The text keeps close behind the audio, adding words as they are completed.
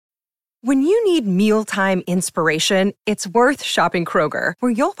When you need mealtime inspiration, it's worth shopping Kroger,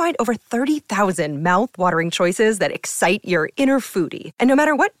 where you'll find over 30,000 mouth-watering choices that excite your inner foodie. And no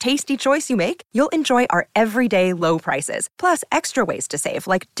matter what tasty choice you make, you'll enjoy our everyday low prices, plus extra ways to save,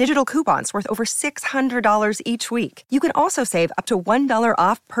 like digital coupons worth over $600 each week. You can also save up to $1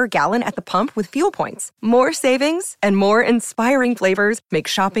 off per gallon at the pump with fuel points. More savings and more inspiring flavors make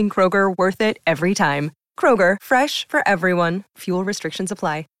shopping Kroger worth it every time. Kroger, fresh for everyone. Fuel restrictions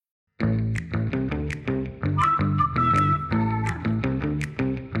apply.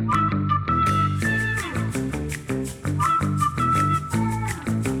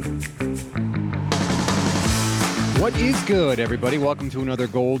 What is good, everybody? Welcome to another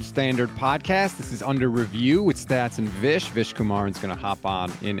Gold Standard podcast. This is Under Review with Stats and Vish. Vish Kumaran's going to hop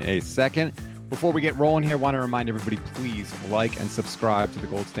on in a second. Before we get rolling here, I want to remind everybody, please like and subscribe to the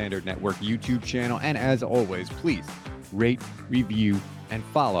Gold Standard Network YouTube channel. And as always, please rate, review, and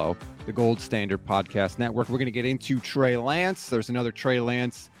follow the Gold Standard Podcast Network. We're going to get into Trey Lance. There's another Trey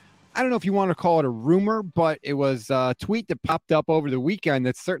Lance. I don't know if you want to call it a rumor, but it was a tweet that popped up over the weekend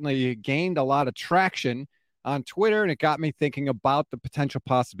that certainly gained a lot of traction on Twitter, and it got me thinking about the potential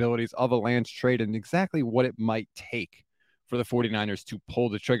possibilities of a Lance trade and exactly what it might take for the 49ers to pull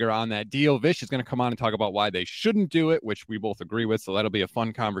the trigger on that deal. Vish is going to come on and talk about why they shouldn't do it, which we both agree with, so that'll be a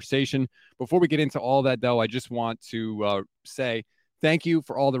fun conversation. Before we get into all that, though, I just want to say thank you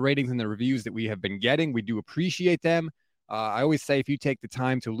for all the ratings and the reviews that we have been getting. We do appreciate them. I always say if you take the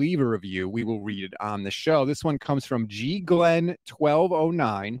time to leave a review, we will read it on the show. This one comes from G. Glenn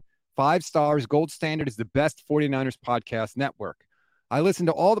 1209. 5 stars. Gold Standard is the best 49ers podcast network. I listen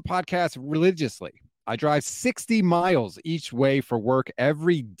to all the podcasts religiously. I drive 60 miles each way for work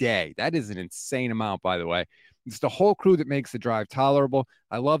every day. That is an insane amount, by the way. It's the whole crew that makes the drive tolerable.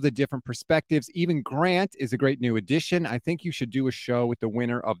 I love the different perspectives. Even Grant is a great new addition. I think you should do a show with the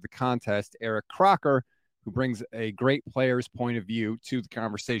winner of the contest, Eric Crocker, who brings a great player's point of view to the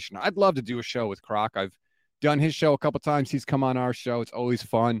conversation. I'd love to do a show with Croc. I've done his show a couple times. He's come on our show. It's always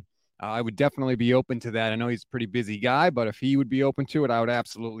fun. I would definitely be open to that. I know he's a pretty busy guy, but if he would be open to it, I would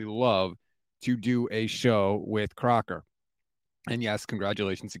absolutely love to do a show with Crocker. And yes,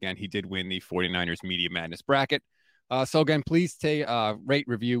 congratulations again. He did win the 49ers Media Madness bracket. So again, please rate,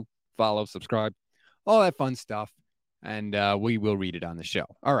 review, follow, subscribe, all that fun stuff. And we will read it on the show.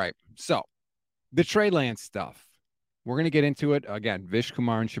 All right. So the Trey Lance stuff, we're going to get into it. Again, Vish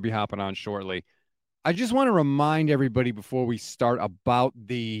Kumaran should be hopping on shortly. I just want to remind everybody before we start about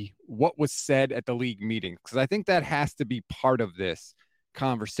what was said at the league meeting, because I think that has to be part of this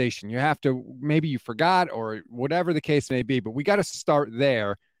conversation. You have to, maybe you forgot or whatever the case may be, but we got to start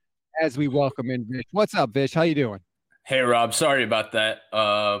there as we welcome in Vish. What's up, Vish? How you doing? Hey, Rob. Sorry about that.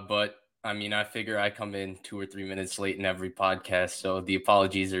 But I mean, I figure I come in 2 or 3 minutes late in every podcast, so the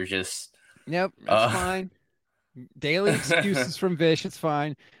apologies are just. Yep, that's fine. Daily excuses from Vish. It's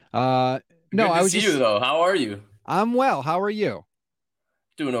fine. No, I was see you though. How are you? I'm well. How are you?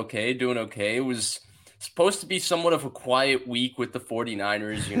 Doing okay. It was supposed to be somewhat of a quiet week with the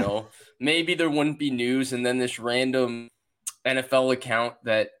 49ers, you know. Maybe there wouldn't be news, and then this random NFL account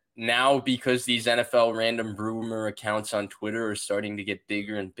that now, because these NFL random rumor accounts on Twitter are starting to get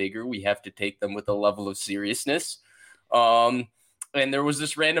bigger and bigger, we have to take them with a level of seriousness. And there was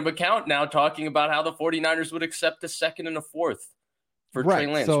this random account now talking about how the 49ers would accept a second and a fourth for Trey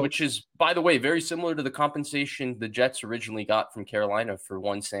Lance, which is, by the way, very similar to the compensation the Jets originally got from Carolina for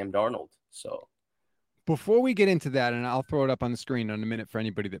one Sam Darnold. So before we get into that, and I'll throw it up on the screen in a minute for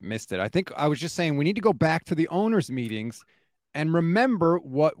anybody that missed it, I think I was just saying we need to go back to the owners' meetings and remember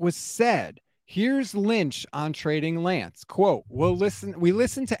what was said. Here's Lynch on trading Lance. Quote, we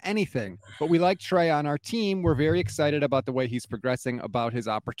listen to anything, but we like Trey on our team. We're very excited about the way he's progressing, about his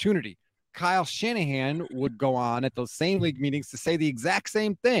opportunity. Kyle Shanahan would go on at those same league meetings to say the exact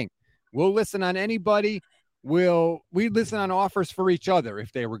same thing. We'll listen on anybody. We listen on offers for each other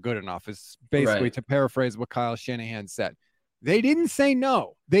if they were good enough, is basically right, to paraphrase what Kyle Shanahan said. They didn't say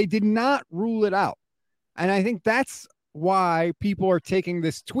no. They did not rule it out. And I think that's why people are taking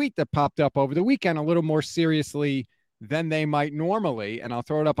this tweet that popped up over the weekend a little more seriously than they might normally. And I'll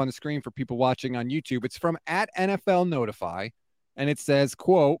throw it up on the screen for people watching on YouTube. It's from @NFL Notify. And it says,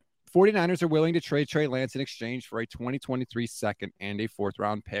 quote, 49ers are willing to trade Trey Lance in exchange for a 2023 second and a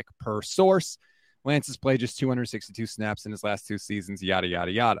 4th-round pick per source. Lance has played just 262 snaps in his last 2 seasons, yada,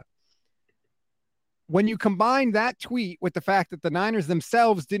 yada, yada. When you combine that tweet with the fact that the Niners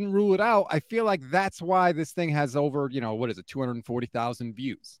themselves didn't rule it out, I feel like that's why this thing has over, 240,000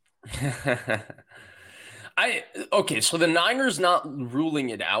 views. Okay, so the Niners not ruling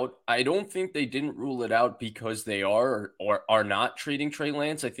it out. I don't think they didn't rule it out because they are or are not trading Trey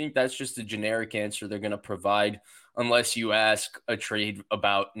Lance. I think that's just a generic answer they're going to provide unless you ask a trade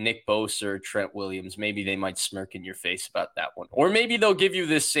about Nick Bosa or Trent Williams. Maybe they might smirk in your face about that one. Or maybe they'll give you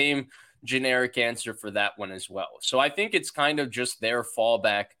this same generic answer for that one as well. So I think it's kind of just their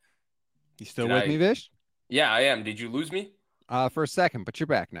fallback. You still with me, Vish? Yeah, I am. Did you lose me? For a second, but you're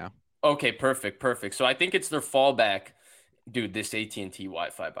back now. Okay, perfect. So I think it's their fallback. Dude, this AT&T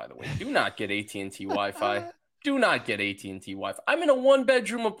Wi-Fi, by the way. Do not get AT&T Wi-Fi. Do not get AT&T Wi-Fi. I'm in a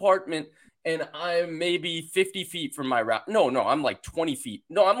one-bedroom apartment, and I'm maybe 50 feet from my router. No, I'm like 20 feet.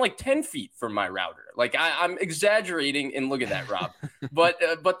 No, I'm like 10 feet from my router. Like, I'm exaggerating, and look at that, Rob. But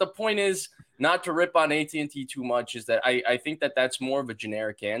the point is, not to rip on AT&T too much, is that I think that that's more of a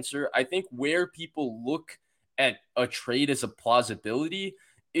generic answer. I think where people look at a trade as a plausibility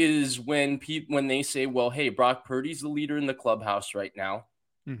is when they say, well, hey, Brock Purdy's the leader in the clubhouse right now.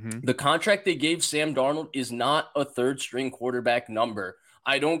 Mm-hmm. The contract they gave Sam Darnold is not a third string quarterback number.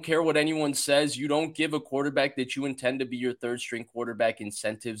 I don't care what anyone says. You don't give a quarterback that you intend to be your third string quarterback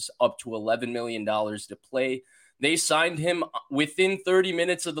incentives up to $11 million to play. They signed him within 30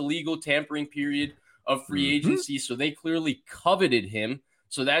 minutes of the legal tampering period of free agency. So they clearly coveted him.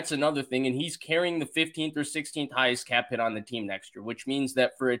 So that's another thing. And he's carrying the 15th or 16th highest cap hit on the team next year, which means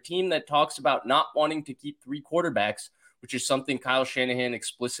that for a team that talks about not wanting to keep three quarterbacks, which is something Kyle Shanahan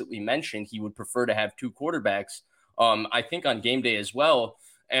explicitly mentioned, he would prefer to have two quarterbacks. I think on game day as well,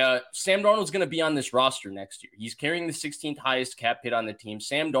 Sam Darnold's going to be on this roster next year. He's carrying the 16th highest cap hit on the team.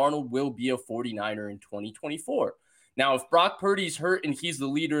 Sam Darnold will be a 49er in 2024. Now, if Brock Purdy's hurt and he's the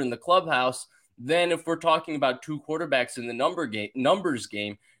leader in the clubhouse, then if we're talking about two quarterbacks in the numbers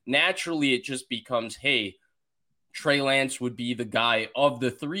game, naturally it just becomes, hey, Trey Lance would be the guy of the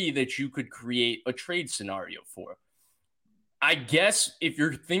three that you could create a trade scenario for. I guess if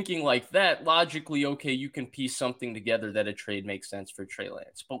you're thinking like that, logically, okay, you can piece something together that a trade makes sense for Trey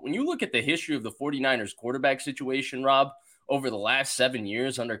Lance. But when you look at the history of the 49ers quarterback situation, Rob, over the last 7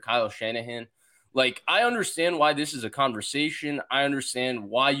 years under Kyle Shanahan, like, I understand why this is a conversation. I understand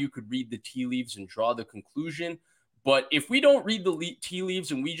why you could read the tea leaves and draw the conclusion. But if we don't read the tea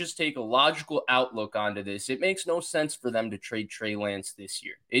leaves and we just take a logical outlook onto this, it makes no sense for them to trade Trey Lance this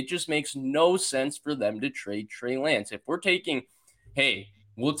year. It just makes no sense for them to trade Trey Lance. If we're taking, hey,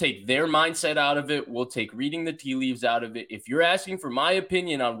 we'll take their mindset out of it. We'll take reading the tea leaves out of it. If you're asking for my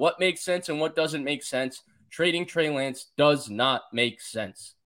opinion on what makes sense and what doesn't make sense, trading Trey Lance does not make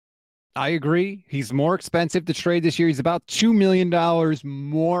sense. I agree. He's more expensive to trade this year. He's about $2 million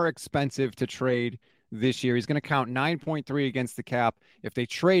more expensive to trade this year. He's going to count 9.3 against the cap. If they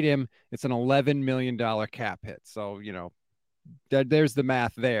trade him, it's an $11 million cap hit. So, you know, there's the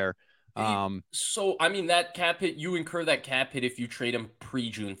math there. So, I mean, that cap hit, you incur that cap hit if you trade him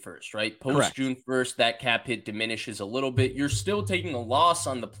pre-June 1st, right? Post-June 1st, that cap hit diminishes a little bit. You're still taking a loss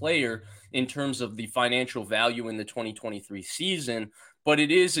on the player in terms of the financial value in the 2023 season, but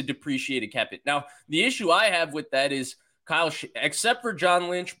it is a depreciated cap hit. Now, the issue I have with that is except for John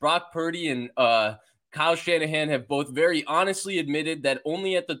Lynch, Brock Purdy, and Kyle Shanahan have both very honestly admitted that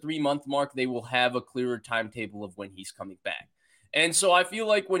only at the 3-month mark they will have a clearer timetable of when he's coming back. And so I feel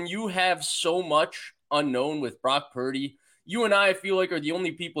like when you have so much unknown with Brock Purdy, you and I feel like are the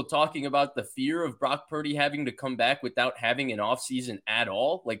only people talking about the fear of Brock Purdy having to come back without having an offseason at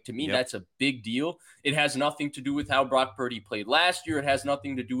all. Like, to me, That's a big deal. It has nothing to do with how Brock Purdy played last year. It has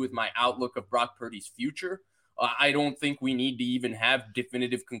nothing to do with my outlook of Brock Purdy's future. I don't think we need to even have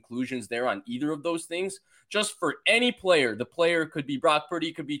definitive conclusions there on either of those things. Just for any player, the player could be Brock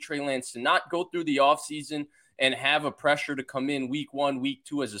Purdy, could be Trey Lance, to not go through the offseason and have a pressure to come in week 1, week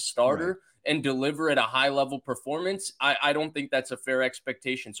 2 as a starter and deliver at a high level performance. I don't think that's a fair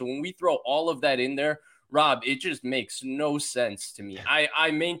expectation. So when we throw all of that in there, Rob, it just makes no sense to me.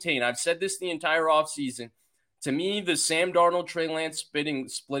 I maintain, I've said this the entire offseason. To me, the Sam Darnold, Trey Lance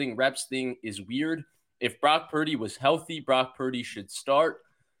splitting reps thing is weird. If Brock Purdy was healthy, Brock Purdy should start.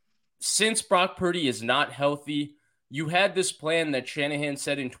 Since Brock Purdy is not healthy, you had this plan that Shanahan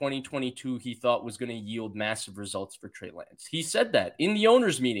said in 2022 he thought was going to yield massive results for Trey Lance. He said that in the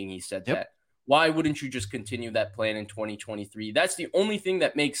owners' meeting. He said that. Why wouldn't you just continue that plan in 2023? That's the only thing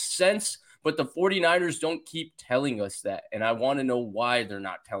that makes sense, but the 49ers don't keep telling us that, and I want to know why they're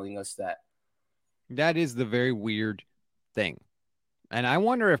not telling us that. That is the very weird thing. And I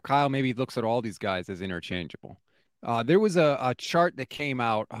wonder if Kyle maybe looks at all these guys as interchangeable. There was a chart that came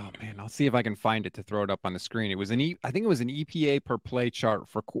out. Oh man, I'll see if I can find it to throw it up on the screen. It was I think it was an EPA per play chart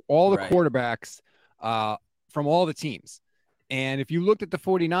for all the quarterbacks from all the teams. And if you looked at the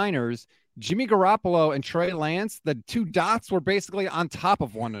 49ers, Jimmy Garoppolo and Trey Lance, the two dots were basically on top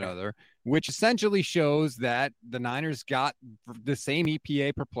of one another, which essentially shows that the Niners got the same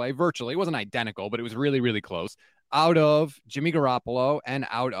EPA per play virtually. It wasn't identical, but it was really, really close out of Jimmy Garoppolo and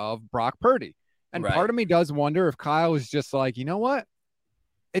out of Brock Purdy. And part of me does wonder if Kyle is just like, you know what?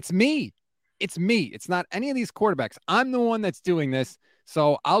 It's me. It's me. It's not any of these quarterbacks. I'm the one that's doing this.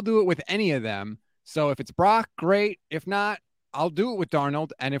 So I'll do it with any of them. So if it's Brock, great. If not, I'll do it with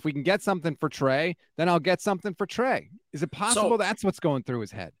Darnold. And if we can get something for Trey, then I'll get something for Trey. Is it possible that's what's going through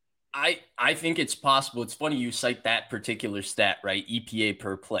his head? I think it's possible. It's funny you cite that particular stat, right? EPA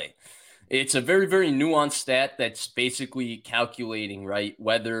per play. It's a very, very nuanced stat that's basically calculating, right?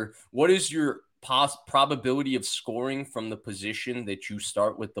 What is your probability of scoring from the position that you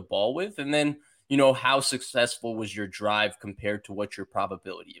start with the ball with? And then, how successful was your drive compared to what your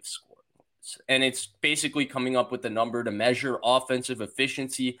probability of scoring was? And it's basically coming up with a number to measure offensive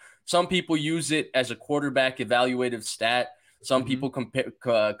efficiency. Some people use it as a quarterback evaluative stat. Some people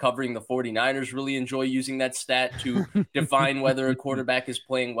covering the 49ers really enjoy using that stat to define whether a quarterback is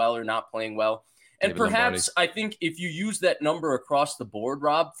playing well or not playing well. And perhaps I think if you use that number across the board,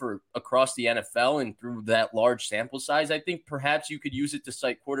 Rob, for across the NFL and through that large sample size, I think perhaps you could use it to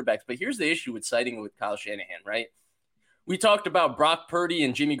cite quarterbacks. But here's the issue with citing it with Kyle Shanahan, right? We talked about Brock Purdy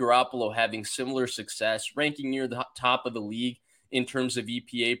and Jimmy Garoppolo having similar success, ranking near the top of the league in terms of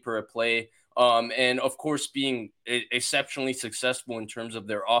EPA per play. And of course, being exceptionally successful in terms of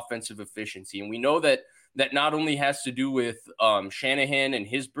their offensive efficiency. And we know that not only has to do with Shanahan and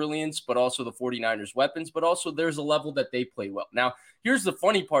his brilliance, but also the 49ers weapons, but also there's a level that they play well. Now, here's the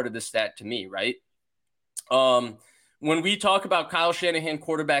funny part of the stat to me, right? When we talk about Kyle Shanahan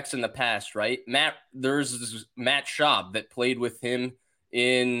quarterbacks in the past, right? There's Matt Schaub that played with him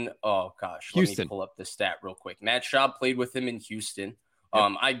in, Houston. Let me pull up the stat real quick. Matt Schaub played with him in Houston.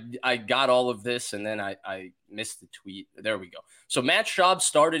 I got all of this and then I missed the tweet. There we go. So Matt Schaub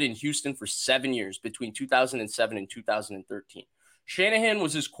started in Houston for 7 years between 2007 and 2013. Shanahan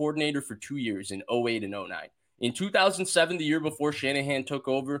was his coordinator for 2 years in 08 and 09. In 2007, the year before Shanahan took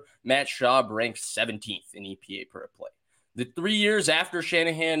over, Matt Schaub ranked 17th in EPA per play. The 3 years after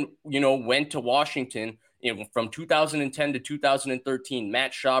Shanahan, went to Washington, from 2010 to 2013,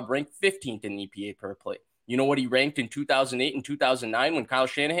 Matt Schaub ranked 15th in EPA per play. You know what he ranked in 2008 and 2009 when Kyle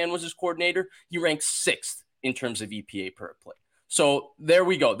Shanahan was his coordinator? He ranked 6th in terms of EPA per play. So there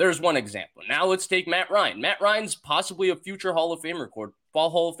we go. There's one example. Now let's take Matt Ryan. Matt Ryan's possibly a future Hall of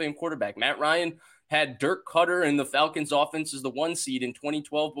Fame quarterback. Matt Ryan had Dirk Cutter and the Falcons offense as the 1 seed in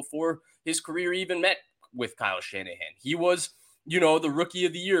 2012 before his career even met with Kyle Shanahan. He was, the rookie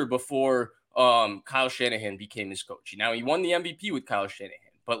of the year before Kyle Shanahan became his coach. Now he won the MVP with Kyle Shanahan.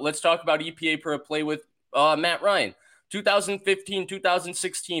 But let's talk about EPA per play with Matt Ryan. 2015,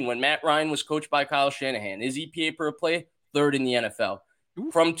 2016, when Matt Ryan was coached by Kyle Shanahan, his EPA per play, 3rd in the NFL.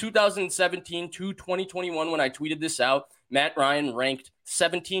 Oof. From 2017 to 2021, when I tweeted this out, Matt Ryan ranked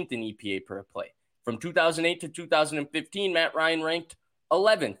 17th in EPA per play. From 2008 to 2015, Matt Ryan ranked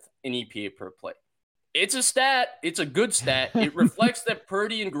 11th in EPA per play. It's a stat. It's a good stat. It reflects that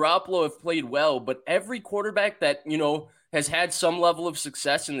Purdy and Garoppolo have played well, but every quarterback that, has had some level of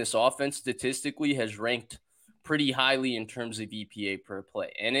success in this offense statistically has ranked pretty highly in terms of EPA per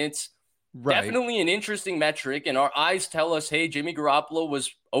play. And it's definitely an interesting metric. And our eyes tell us, hey, Jimmy Garoppolo was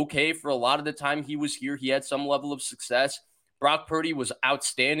okay for a lot of the time he was here. He had some level of success. Brock Purdy was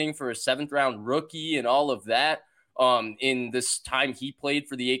outstanding for a 7th-round rookie and all of that in this time he played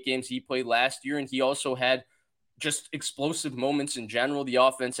for the 8 games he played last year. And he also had just explosive moments in general. The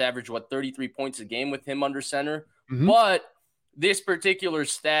offense averaged, 33 points a game with him under center. Mm-hmm. But this particular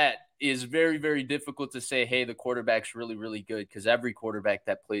stat is very, very difficult to say, hey, the quarterback's really, really good, because every quarterback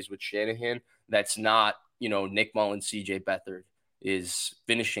that plays with Shanahan that's not, Nick Mullins, CJ Beathard, is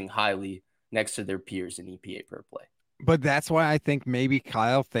finishing highly next to their peers in EPA per play. But that's why I think maybe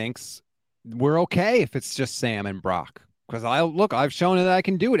Kyle thinks we're okay if it's just Sam and Brock. Because I've shown that I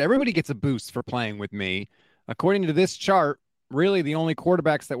can do it. Everybody gets a boost for playing with me. According to this chart, really the only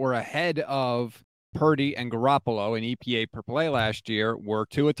quarterbacks that were ahead of Purdy and Garoppolo in EPA per play last year were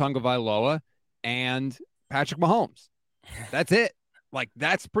Tua Tagovailoa and Patrick Mahomes. That's it.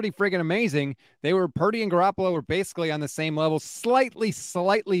 That's pretty friggin' amazing. Purdy and Garoppolo were basically on the same level,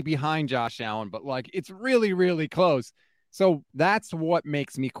 slightly behind Josh Allen, but it's really, really close. So that's what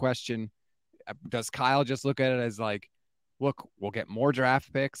makes me question, does Kyle just look at it as look, we'll get more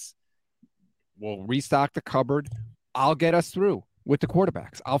draft picks. We'll restock the cupboard. I'll get us through with the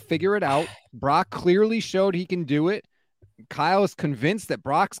quarterbacks. I'll figure it out. Brock clearly showed he can do it. Kyle is convinced that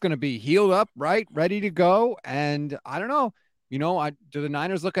Brock's going to be healed up, right? Ready to go. And I don't know. Do the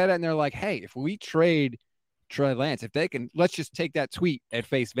Niners look at it and they're like, hey, if we trade Trey Lance, if they can, let's just take that tweet at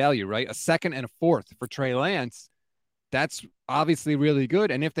face value, right? A second and a fourth for Trey Lance. That's obviously really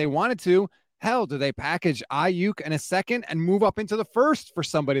good. And if they wanted to, hell, do they package Ayuk and a second and move up into the first for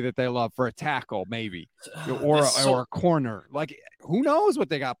somebody that they love for a tackle, maybe, or a corner? Like, who knows what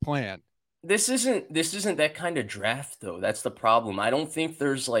they got planned? This isn't that kind of draft, though. That's the problem. I don't think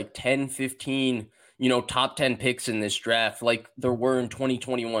there's like 10, 15, top 10 picks in this draft like there were in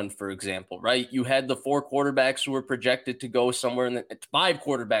 2021, for example, right? You had the 4 quarterbacks who were projected to go somewhere in the 5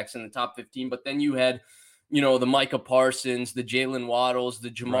 quarterbacks in the top 15, but then you had, the Micah Parsons, the Jalen Waddles, the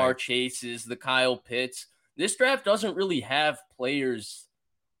Jamar Chases, the Kyle Pitts. This draft doesn't really have players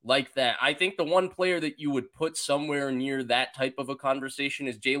like that. I think the one player that you would put somewhere near that type of a conversation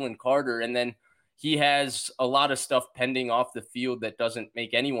is Jalen Carter. And then he has a lot of stuff pending off the field that doesn't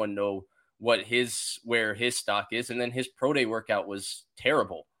make anyone know where his stock is. And then his pro day workout was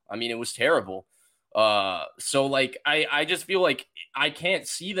terrible. I mean, it was terrible. So like, I just feel like I can't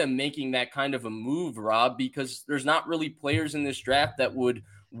see them making that kind of a move, Rob, because there's not really players in this draft that would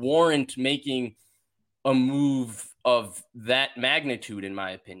warrant making a move of that magnitude, in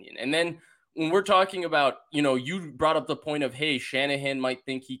my opinion. And then when we're talking about, you brought up the point of, hey, Shanahan might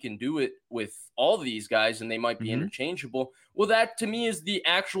think he can do it with all these guys and they might be interchangeable. Well, that to me is the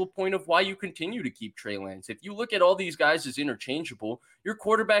actual point of why you continue to keep Trey Lance. If you look at all these guys as interchangeable, your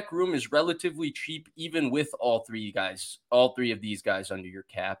quarterback room is relatively cheap, even with all three of these guys under your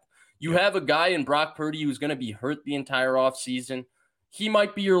cap. You have a guy in Brock Purdy who's going to be hurt the entire offseason. He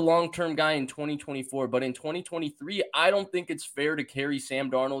might be your long-term guy in 2024, but in 2023, I don't think it's fair to carry Sam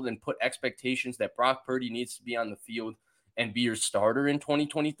Darnold and put expectations that Brock Purdy needs to be on the field and be your starter in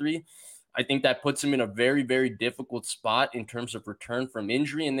 2023. I think that puts him in a very, very difficult spot in terms of return from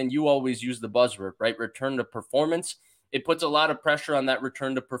injury. And then you always use the buzzword, right? Return to performance. It puts a lot of pressure on that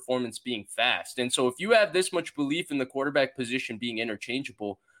return to performance being fast. And so if you have this much belief in the quarterback position being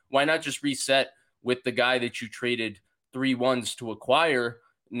interchangeable, why not just reset with the guy that you traded 3 ones to acquire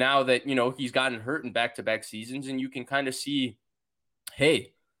now that, he's gotten hurt in back-to-back seasons, and you can kind of see,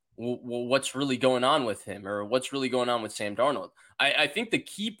 hey, what's really going on with him, or what's really going on with Sam Darnold. I think the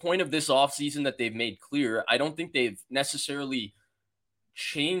key point of this offseason that they've made clear, I don't think they've necessarily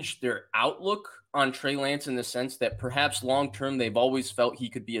changed their outlook on Trey Lance in the sense that perhaps long-term they've always felt he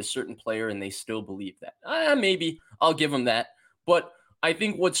could be a certain player and they still believe that. Maybe I'll give them that. But I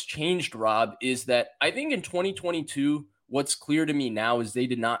think what's changed, Rob, is that I think in 2022, what's clear to me now is they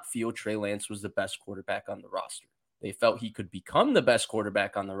did not feel Trey Lance was the best quarterback on the roster. They felt he could become the best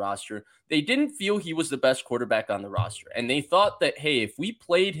quarterback on the roster. They didn't feel he was the best quarterback on the roster. And they thought that, hey, if we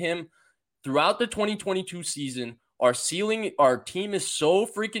played him throughout the 2022 season, our team is so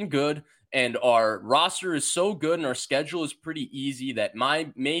freaking good and our roster is so good and our schedule is pretty easy that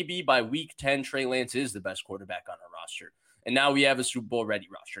maybe by week 10, Trey Lance is the best quarterback on our roster. And now we have a Super Bowl ready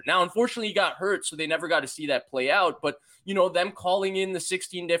roster. Now, unfortunately, he got hurt, so they never got to see that play out. But, them calling in the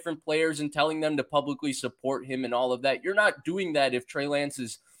 16 different players and telling them to publicly support him and all of that, you're not doing that if Trey Lance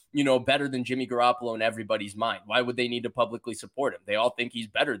is, better than Jimmy Garoppolo in everybody's mind. Why would they need to publicly support him? They all think he's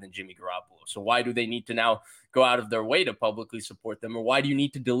better than Jimmy Garoppolo. So why do they need to now go out of their way to publicly support them? Or why do you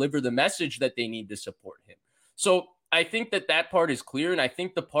need to deliver the message that they need to support him? So I think that part is clear. And I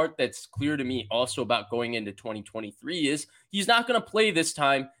think the part that's clear to me also about going into 2023 is he's not going to play this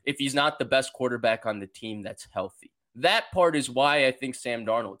time if he's not the best quarterback on the team that's healthy. That part is why I think Sam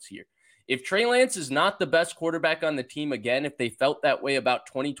Darnold's here. If Trey Lance is not the best quarterback on the team again, if they felt that way about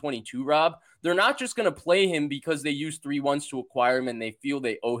 2022, Rob, they're not just going to play him because they used 3 ones to acquire him and they feel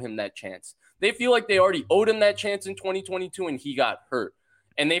they owe him that chance. They feel like they already owed him that chance in 2022 and he got hurt.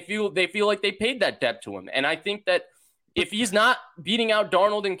 And they feel like they paid that debt to him. And I think that if he's not beating out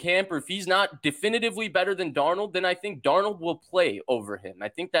Darnold in camp, or if he's not definitively better than Darnold, then I think Darnold will play over him. I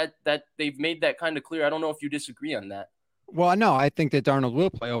think that they've made that kind of clear. I don't know if you disagree on that. Well, no, I think that Darnold will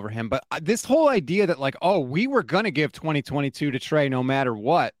play over him. But this whole idea that we were going to give 2022 to Trey no matter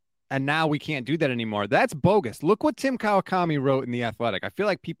what, and now we can't do that anymore, that's bogus. Look what Tim Kawakami wrote in The Athletic. I feel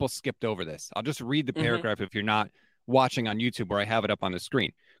like people skipped over this. I'll just read the paragraph if you're not watching on YouTube, where I have it up on the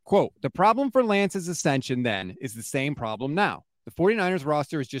screen. Quote, the problem for Lance's ascension then is the same problem now. The 49ers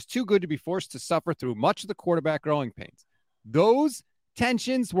roster is just too good to be forced to suffer through much of the quarterback growing pains. Those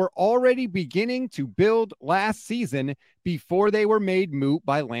tensions were already beginning to build last season before they were made moot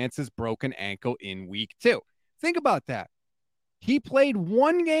by Lance's broken ankle in week 2. Think about that. He played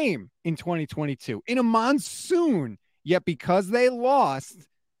 1 game in 2022 in a monsoon, yet because they lost,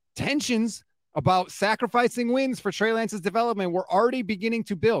 tensions about sacrificing wins for Trey Lance's development were already beginning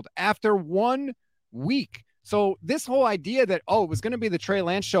to build after 1 week. So this whole idea that, it was going to be the Trey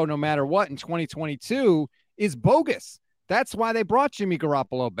Lance show no matter what in 2022 is bogus. That's why they brought Jimmy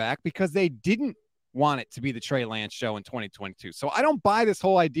Garoppolo back, because they didn't want it to be the Trey Lance show in 2022. So I don't buy this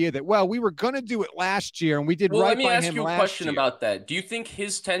whole idea that, we were going to do it last year and we did right by him last year. Let me ask you a question about that. Do you think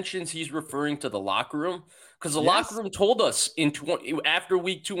his tensions, he's referring to the locker room? Because the locker room told us after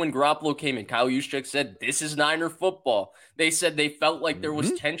week 2 when Garoppolo came in, Kyle Juszczyk said, this is Niner football. They said they felt like there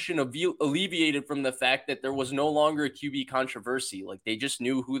was tension alleviated from the fact that there was no longer a QB controversy. Like they just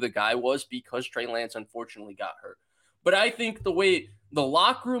knew who the guy was because Trey Lance unfortunately got hurt. But I think the way the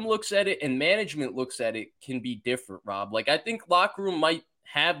locker room looks at it and management looks at it can be different, Rob. Like I think locker room might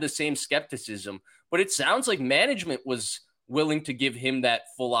have the same skepticism, but it sounds like management was willing to give him that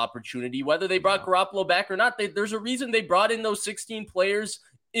full opportunity, whether they brought Garoppolo back or not. There's a reason they brought in those 16 players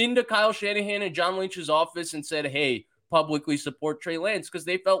into Kyle Shanahan and John Lynch's office and said, hey, publicly support Trey Lance, because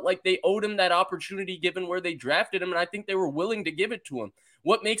they felt like they owed him that opportunity given where they drafted him, and I think they were willing to give it to him.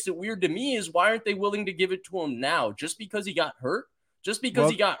 What makes it weird to me is why aren't they willing to give it to him now? Just because he got hurt? Just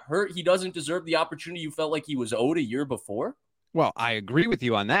because he got hurt, he doesn't deserve the opportunity you felt like he was owed a year before? Well, I agree with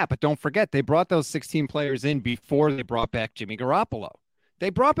you on that, but don't forget, they brought those 16 players in before they brought back Jimmy Garoppolo. They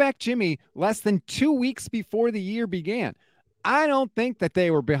brought back Jimmy less than 2 weeks before the year began. I don't think that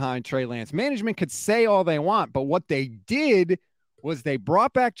they were behind Trey Lance. Management could say all they want, but what they did was they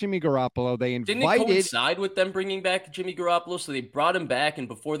brought back Jimmy Garoppolo. They invited... Didn't it coincide with them bringing back Jimmy Garoppolo? So they brought him back, and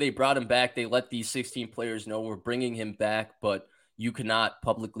before they brought him back, they let these 16 players know we're bringing him back, but you cannot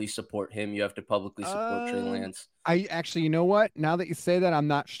publicly support him. You have to publicly support Trey Lance. I actually, you know what? Now that you say that, I'm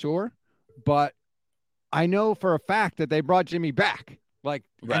not sure, but I know for a fact that they brought Jimmy back.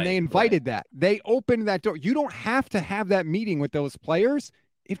 And they invited that. They opened that door. You don't have to have that meeting with those players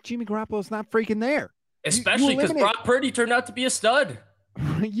if Jimmy Garoppolo's not freaking there. Especially because Brock Purdy turned out to be a stud.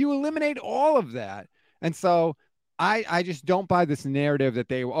 You eliminate all of that. And so I just don't buy this narrative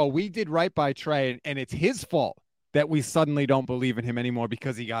that we did right by Trey and it's his fault that we suddenly don't believe in him anymore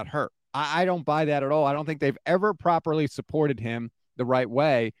because he got hurt. I don't buy that at all. I don't think they've ever properly supported him the right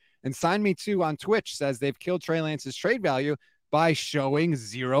way. And Sign Me Too on Twitch says they've killed Trey Lance's trade value by showing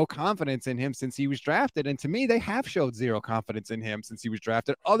zero confidence in him since he was drafted. And to me, they have showed zero confidence in him since he was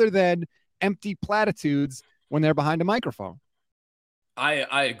drafted, other than empty platitudes when they're behind a microphone. I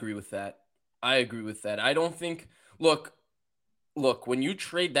agree with that. I don't think, look, when you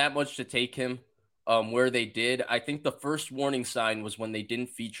trade that much to take him where they did, I think the first warning sign was when they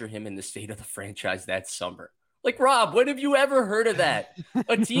didn't feature him in the state of the franchise that summer. Like, Rob, when have you ever heard of that?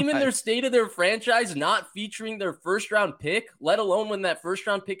 A team in their state of their franchise not featuring their first-round pick, let alone when that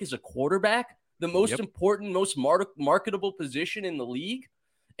first-round pick is a quarterback, the most important, most marketable position in the league,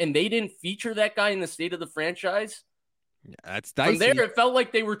 and they didn't feature that guy in the state of the franchise? Yeah, that's dicey. From there, it felt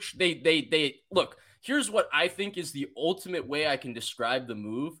like they were they look, here's what I think is the ultimate way I can describe the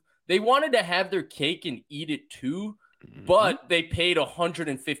move. They wanted to have their cake and eat it too, but they paid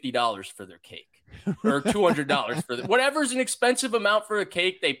 $150 for their cake. Or $200 for whatever's an expensive amount for a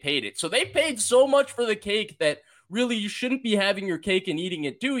cake, they paid it. So they paid so much for the cake that really you shouldn't be having your cake and eating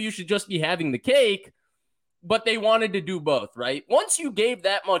it too. You should just be having the cake. But they wanted to do both, right? Once you gave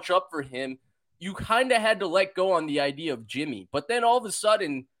that much up for him, you kind of had to let go on the idea of Jimmy. But then all of a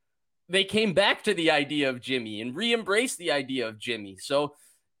sudden, they came back to the idea of Jimmy and re-embraced the idea of Jimmy. So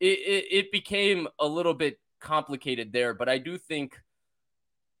it became a little bit complicated there. But I do think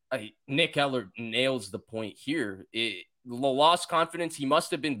Nick Eller nails the point here. The lost confidence, he must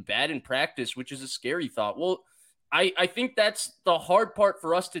have been bad in practice, which is a scary thought. Well, I think that's the hard part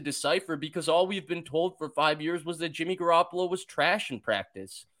for us to decipher, because all we've been told for 5 years was that Jimmy Garoppolo was trash in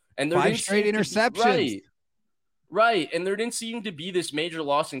practice. And there 5 straight interceptions. Right. And there didn't seem to be this major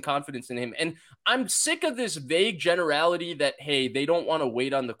loss in confidence in him. And I'm sick of this vague generality that, hey, they don't want to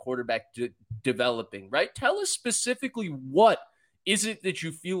wait on the quarterback developing, right? Tell us specifically what is it that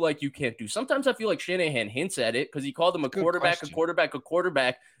you feel like you can't do? Sometimes I feel like Shanahan hints at it because he called him a quarterback.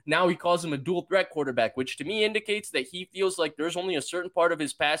 Now he calls him a dual threat quarterback, which to me indicates that he feels like there's only a certain part of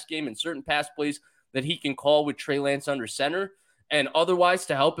his pass game and certain pass plays that he can call with Trey Lance under center. And otherwise,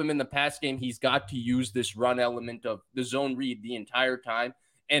 to help him in the pass game, he's got to use this run element of the zone read the entire time.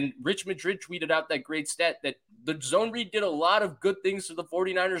 And Rich Madrid tweeted out that great stat that the zone read did a lot of good things to the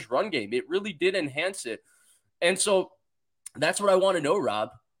 49ers run game. It really did enhance it. And so that's what I want to know,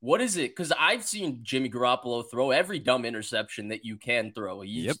 Rob. What is it? Because I've seen Jimmy Garoppolo throw every dumb interception that you can throw.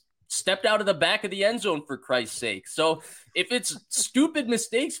 He stepped out of the back of the end zone, for Christ's sake. So if it's stupid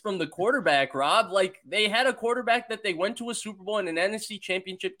mistakes from the quarterback, Rob, like they had a quarterback that they went to a Super Bowl and an NFC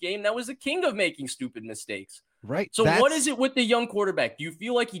championship game that was the king of making stupid mistakes. Right. So what is it with the young quarterback? Do you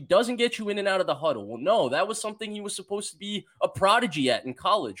feel like he doesn't get you in and out of the huddle? Well, no, that was something he was supposed to be a prodigy at in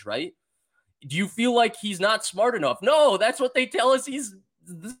college, right? Do you feel like he's not smart enough? No, that's what they tell us.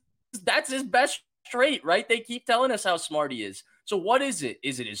 That's his best trait, right? They keep telling us how smart he is. So what is it?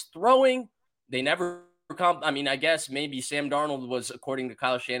 Is it his throwing? They never I guess maybe Sam Darnold was, according to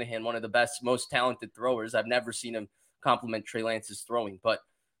Kyle Shanahan, one of the best, most talented throwers. I've never seen him compliment Trey Lance's throwing, but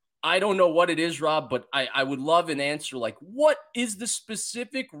I don't know what it is, Rob, but I would love an answer. Like, what is the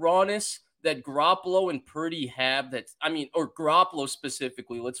specific rawness that Garoppolo and Purdy have or Garoppolo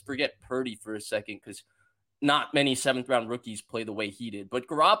specifically? Let's forget Purdy for a second, because not many seventh round rookies play the way he did. But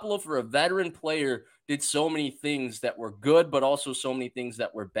Garoppolo, for a veteran player, did so many things that were good, but also so many things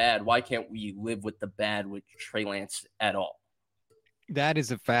that were bad. Why can't we live with the bad with Trey Lance at all? That is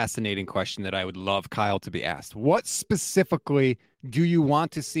a fascinating question that I would love Kyle to be asked. What specifically do you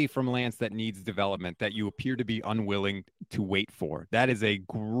want to see from Lance that needs development that you appear to be unwilling to wait for? That is a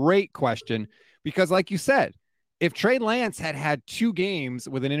great question because, like you said, if Trey Lance had had 2 games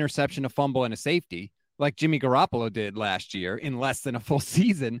with an interception, a fumble, and a safety, like Jimmy Garoppolo did last year in less than a full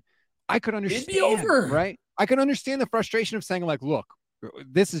season, I could understand. It'd be over. Right? I could understand the frustration of saying, like, look,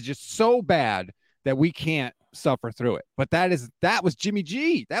 this is just so bad that we can't suffer through it. But that was Jimmy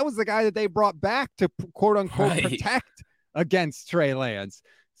G. That was the guy that they brought back to quote unquote protect against Trey Lance.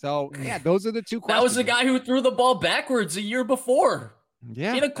 So yeah, those are the 2 questions. That was the guy who threw the ball backwards a year before.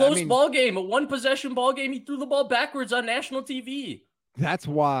 Yeah. In a close ball game, a 1-possession ball game, he threw the ball backwards on national TV. That's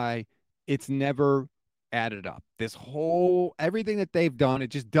why it's never added up. Everything that they've done, it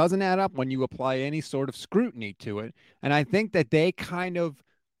just doesn't add up when you apply any sort of scrutiny to it. And I think that they've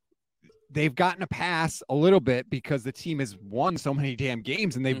gotten a pass a little bit because the team has won so many damn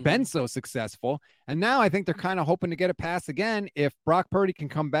games and they've been so successful. And now I think they're kind of hoping to get a pass again if Brock Purdy can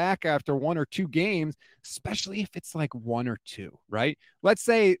come back after 1 or 2 games, especially if it's like 1 or 2, right? Let's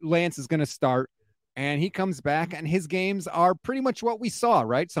say Lance is going to start and he comes back and his games are pretty much what we saw,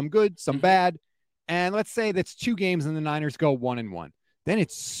 right? Some good, some bad. And let's say that's 2 games and the Niners go 1-1. Then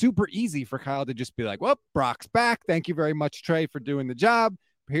it's super easy for Kyle to just be like, well, Brock's back. Thank you very much, Trey, for doing the job.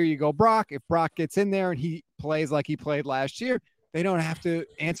 Here you go, Brock. If Brock gets in there and he plays like he played last year, they don't have to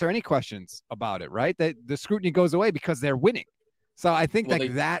answer any questions about it, right? That the scrutiny goes away because they're winning. So I think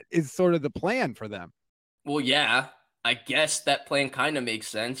that is sort of the plan for them. Well, yeah, I guess that plan kind of makes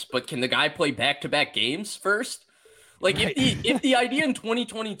sense, but can the guy play back-to-back games first? Like right. if the idea in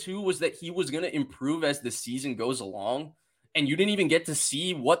 2022 was that he was going to improve as the season goes along, and you didn't even get to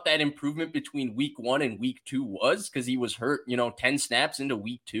see what that improvement between week 1 and week 2 was because he was hurt, 10 snaps into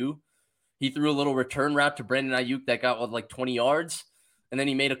week 2. He threw a little return route to Brandon Ayuk that got like 20 yards. And then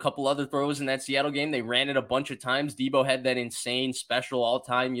he made a couple other throws in that Seattle game. They ran it a bunch of times. Debo had that insane special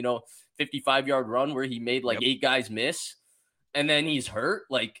all-time, 55-yard run where he made like 8 guys miss. And then he's hurt.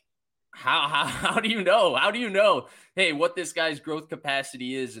 Like, how do you know? How do you know, hey, what this guy's growth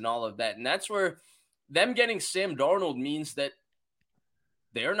capacity is and all of that? And that's where them getting Sam Darnold means that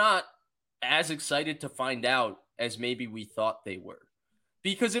they're not as excited to find out as maybe we thought they were.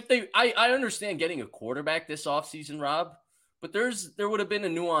 Because if I understand getting a quarterback this offseason, Rob, but there would have been a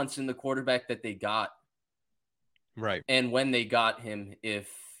nuance in the quarterback that they got. Right. And when they got him,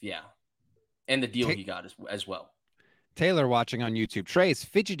 and the deal he got as well. Taylor watching on YouTube. Trey is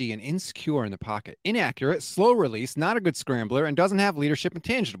fidgety and insecure in the pocket. Inaccurate, slow release, not a good scrambler, and doesn't have leadership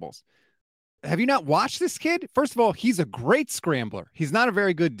intangibles. Have you not watched this kid? First of all, he's a great scrambler. He's not a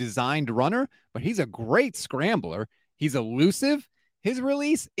very good designed runner, but he's a great scrambler. He's elusive. His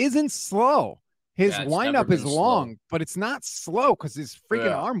release isn't slow. His windup is long, but it's not slow because his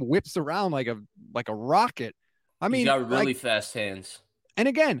freaking arm whips around like a rocket. I mean, he's got really fast hands. And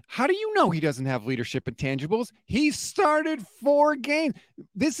again, how do you know he doesn't have leadership intangibles? He started 4 games.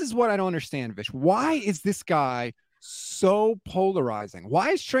 This is what I don't understand, Vish. Why is this guy so polarizing?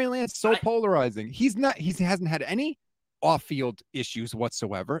 Why is Trey Lance so polarizing? He hasn't had any off-field issues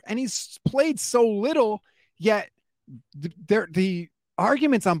whatsoever, and he's played so little, yet the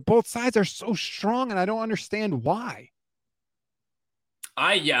arguments on both sides are so strong, and I don't understand why.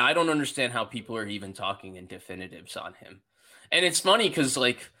 I don't understand how people are even talking in definitives on him. And it's funny because,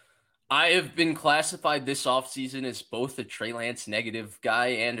 I have been classified this offseason as both a Trey Lance negative guy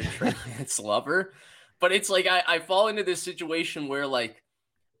and a Trey Lance lover. But it's like I fall into this situation where,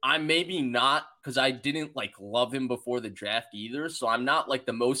 I'm maybe not, because I didn't, love him before the draft either. So I'm not,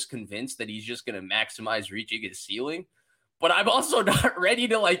 the most convinced that he's just going to maximize reaching his ceiling. But I'm also not ready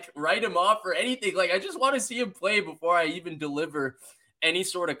to, write him off or anything. I just want to see him play before I even deliver any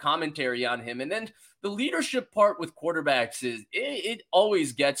sort of commentary on him. And then the leadership part with quarterbacks is it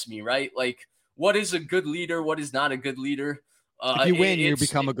always gets me, right? what is a good leader, what is not a good leader. If you win, you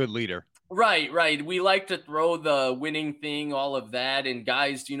become a good leader. Right. We like to throw the winning thing, all of that. And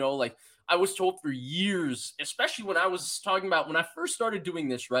guys, like I was told for years, especially when I was talking about when I first started doing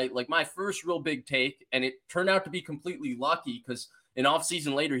this, right? Like my first real big take, and it turned out to be completely lucky because an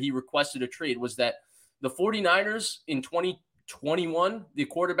offseason later, he requested a trade, was that the 49ers in 2021, the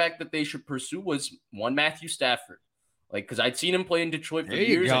quarterback that they should pursue was one Matthew Stafford. Like, because I'd seen him play in Detroit for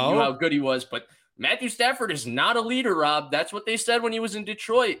years. I knew how good he was, but Matthew Stafford is not a leader, Rob. That's what they said when he was in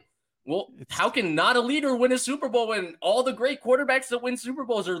Detroit. Well, how can not a leader win a Super Bowl when all the great quarterbacks that win Super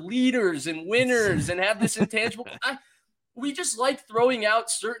Bowls are leaders and winners and have this intangible? We just like throwing out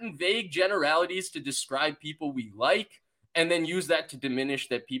certain vague generalities to describe people we like and then use that to diminish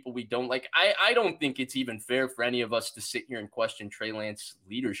that people we don't like. I don't think it's even fair for any of us to sit here and question Trey Lance's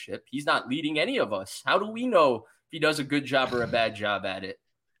leadership. He's not leading any of us. How do we know if he does a good job or a bad job at it?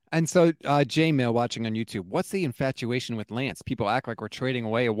 And so, J-Mail watching on YouTube, what's the infatuation with Lance? People act like we're trading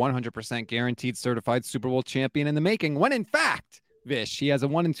away a 100% guaranteed certified Super Bowl champion in the making, when in fact, Vish, he has a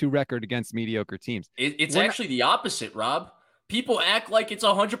 1-2 record against mediocre teams. It's actually the opposite, Rob. People act like it's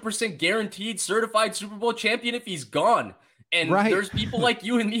 100% guaranteed certified Super Bowl champion if he's gone. And there's people like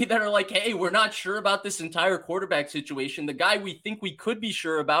you and me that are like, hey, we're not sure about this entire quarterback situation. The guy we think we could be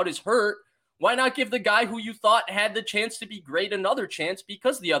sure about is hurt. Why not give the guy who you thought had the chance to be great another chance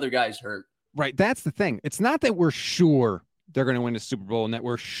because the other guy's hurt? Right. That's the thing. It's not that we're sure they're going to win the Super Bowl and that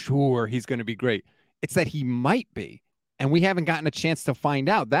we're sure he's going to be great. It's that he might be. And we haven't gotten a chance to find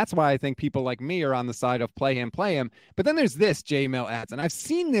out. That's why I think people like me are on the side of play him. But then there's this, J-Mail adds, and I've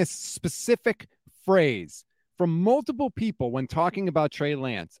seen this specific phrase from multiple people when talking about Trey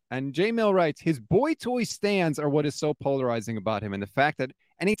Lance. And J-Mail writes, his boy toy stands are what is so polarizing about him. And the fact that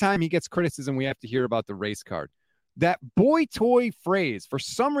anytime he gets criticism, we have to hear about the race card. That boy toy phrase, for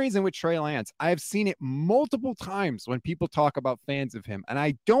some reason with Trey Lance, I have seen it multiple times when people talk about fans of him. And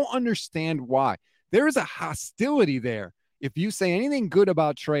I don't understand why. There is a hostility there if you say anything good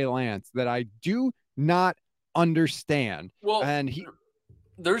about Trey Lance that I do not understand. Well, and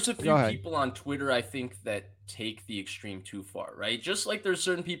there's a few people on Twitter, I think, that take the extreme too far, right? Just like there's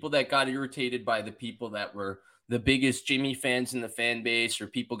certain people that got irritated by the people that were the biggest Jimmy fans in the fan base, or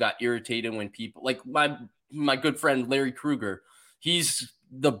people got irritated when people like my good friend Larry Kruger, he's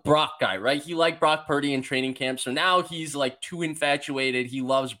the Brock guy, right? He liked Brock Purdy in training camp. So now he's like too infatuated. He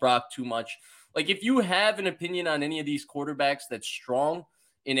loves Brock too much. Like if you have an opinion on any of these quarterbacks that's strong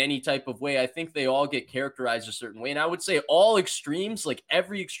in any type of way, I think they all get characterized a certain way. And I would say all extremes, like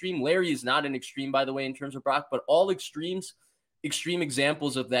every extreme, Larry is not an extreme, by the way, in terms of Brock, but all extreme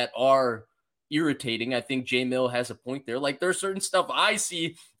examples of that are irritating. I think J Mill has a point there. Like there's certain stuff I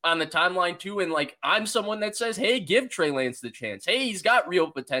see on the timeline too. And like, I'm someone that says, hey, give Trey Lance the chance. Hey, he's got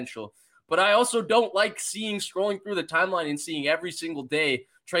real potential. But I also don't like scrolling through the timeline and seeing every single day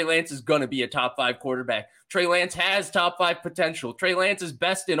Trey Lance is going to be a top 5 quarterback. Trey Lance has top 5 potential. Trey Lance is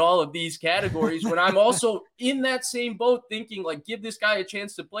best in all of these categories, when I'm also in that same boat thinking like, give this guy a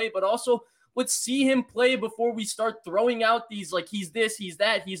chance to play, but also let's see him play before we start throwing out these, like, he's this, he's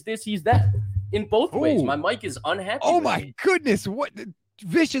that, he's this, he's that, in both ways. My mic is unhappy. Oh my goodness. What?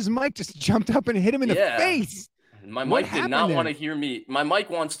 Vicious mic just jumped up and hit him in the face. My mic did not want to hear me. My mic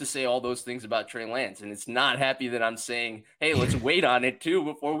wants to say all those things about Trey Lance, and it's not happy that I'm saying, hey, let's wait on it too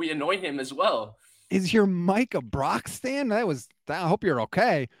before we annoy him as well. Is your mic a Brock stand? I hope you're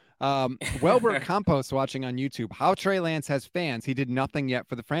okay. Welbert Compost watching on YouTube. How Trey Lance has fans. He did nothing yet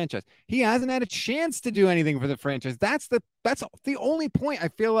for the franchise. He hasn't had a chance to do anything for the franchise. That's the only point I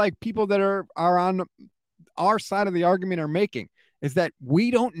feel like people that are on our side of the argument are making, is that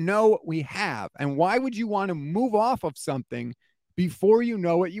we don't know what we have. And why would you want to move off of something before you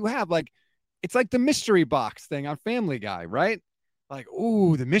know what you have? Like, it's like the mystery box thing on Family Guy, right? Like,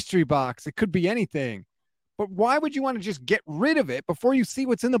 ooh, the mystery box, it could be anything. But why would you want to just get rid of it before you see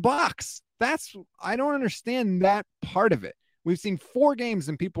what's in the box? I don't understand that part of it. We've seen 4 games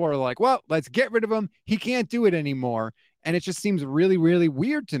and people are like, well, let's get rid of him. He can't do it anymore. And it just seems really, really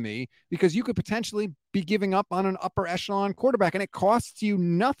weird to me, because you could potentially be giving up on an upper echelon quarterback and it costs you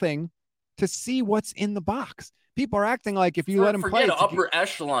nothing to see what's in the box. People are acting like if you let him play. Forget an upper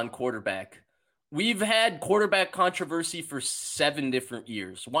echelon quarterback. We've had quarterback controversy for 7 different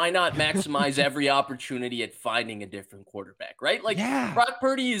years. Why not maximize every opportunity at finding a different quarterback, right? Like, Brock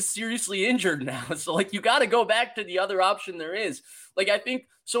Purdy is seriously injured now. So, like, you got to go back to the other option there is. Like, I think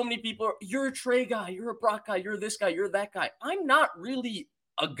so many people are, you're a Trey guy, you're a Brock guy, you're this guy, you're that guy. I'm not really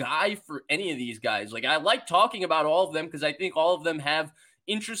a guy for any of these guys. Like, I like talking about all of them because I think all of them have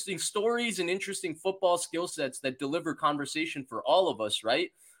interesting stories and interesting football skill sets that deliver conversation for all of us, right?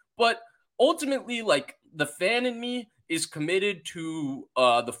 But ultimately, like, the fan in me is committed to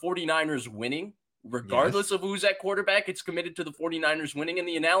the 49ers winning. Regardless of who's at quarterback, it's committed to the 49ers winning. And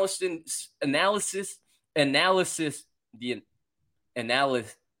the I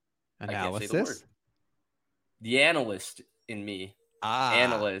can't say the word. The analyst in me.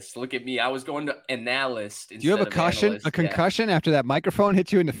 Analyst. Look at me. I was going to analyst. Do you have a concussion after that microphone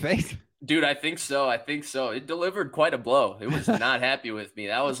hit you in the face? Dude, I think so. It delivered quite a blow. It was not happy with me.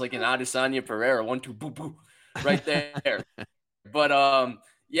 That was like an Adesanya Pereira 1-2 boo boo right there. But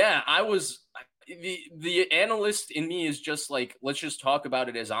yeah, I was the analyst in me is just like, let's just talk about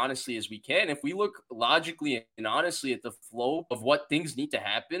it as honestly as we can. If we look logically and honestly at the flow of what things need to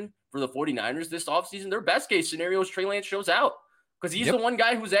happen for the 49ers this offseason, their best case scenario is Trey Lance shows out. Because he's the one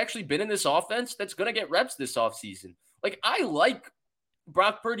guy who's actually been in this offense that's going to get reps this offseason. Like, I like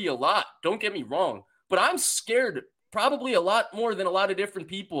Brock Purdy a lot. Don't get me wrong. But I'm scared probably a lot more than a lot of different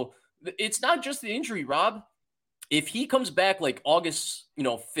people. It's not just the injury, Rob. If he comes back like August,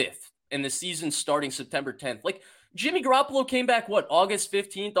 5th and the season's starting September 10th, like Jimmy Garoppolo came back, August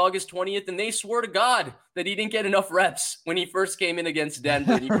 15th, August 20th, and they swore to God that he didn't get enough reps when he first came in against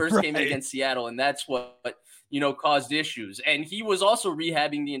Denver and he first came in against Seattle. And that's what caused issues. And he was also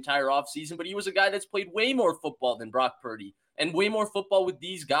rehabbing the entire offseason, but he was a guy that's played way more football than Brock Purdy and way more football with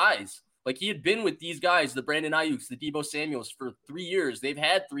these guys. Like, he had been with these guys, the Brandon Ayuks, the Deebo Samuels, for 3 years. They've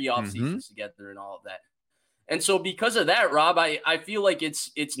had 3 off seasons together and all of that. And so because of that, Rob, I feel like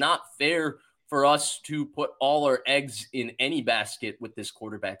it's not fair for us to put all our eggs in any basket with this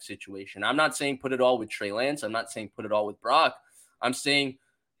quarterback situation. I'm not saying put it all with Trey Lance. I'm not saying put it all with Brock. I'm saying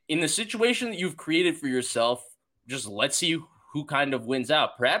in the situation that you've created for yourself, just let's see who kind of wins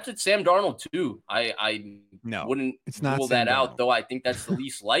out. Perhaps it's Sam Darnold too. I wouldn't rule that out, though. I think that's the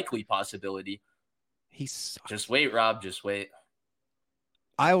least likely possibility. Just wait, Rob. Just wait.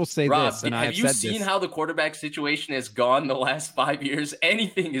 I will say Rob, this, and have you seen how the quarterback situation has gone the last 5 years?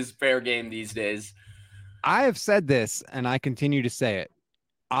 Anything is fair game these days. I have said this, and I continue to say it.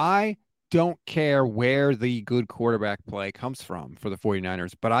 I don't care where the good quarterback play comes from for the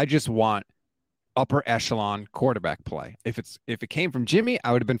 49ers, but I just want upper echelon quarterback play. If it came from Jimmy,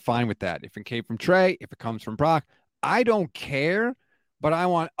 I would have been fine with that. If it came from Trey, if it comes from Brock, I don't care, but I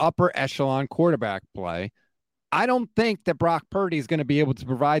want upper echelon quarterback play. I don't think that Brock Purdy is going to be able to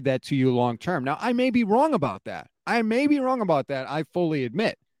provide that to you long term. Now, I may be wrong about that. I fully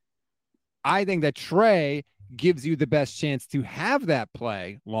admit. I think that Trey gives you the best chance to have that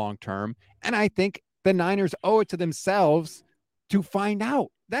play long term. And I think the Niners owe it to themselves to find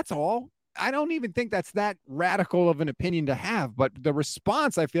out. That's all. I don't even think that's that radical of an opinion to have. But the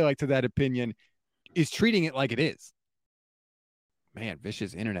response, I feel like, to that opinion is treating it like it is. Man,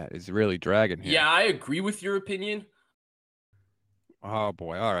 Vish's internet is really dragging here. Yeah, I agree with your opinion. Oh,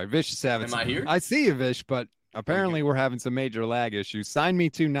 boy. All right. Vish is having Am I here? I see you, Vish, but apparently we're having some major lag issues. Sign Me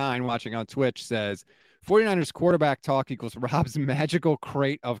 29 watching on Twitch says 49ers quarterback talk equals Rob's magical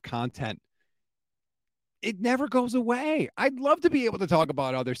crate of content. It never goes away. I'd love to be able to talk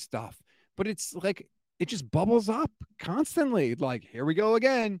about other stuff, but it's like it just bubbles up constantly. Like, here we go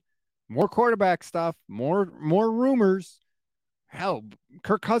again. More quarterback stuff, more rumors. Hell,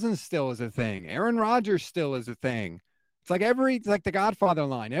 Kirk Cousins still is a thing. Aaron Rodgers still is a thing. It's like the Godfather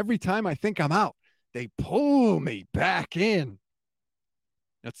line. Every time I think I'm out, they pull me back in.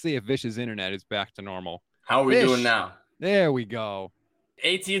 Let's see if Vish's internet is back to normal. How are we doing now? There we go.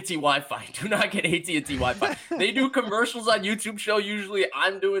 AT&T Wi-Fi. Do not get AT&T Wi-Fi. They do commercials on YouTube show. Usually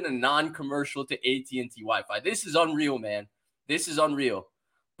I'm doing a non-commercial to AT&T Wi-Fi. This is unreal, man. This is unreal.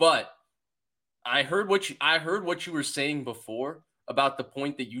 But I heard what you were saying before about the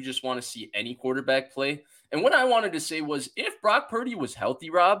point that you just want to see any quarterback play. And what I wanted to say was, if Brock Purdy was healthy,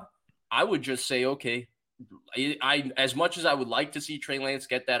 Rob, I would just say, okay, I as much as I would like to see Trey Lance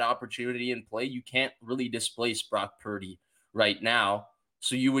get that opportunity and play, you can't really displace Brock Purdy right now.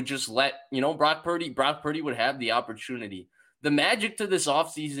 So you would just let, Brock Purdy would have the opportunity. The magic to this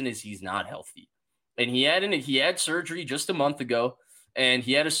offseason is he's not healthy. And he had surgery just a month ago. And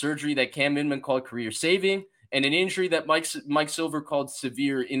he had a surgery that Cam Inman called career-saving, and an injury that Mike Silver called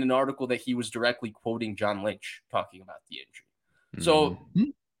severe in an article that he was directly quoting John Lynch talking about the injury. Mm-hmm.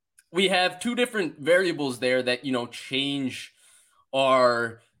 So we have two different variables there that, change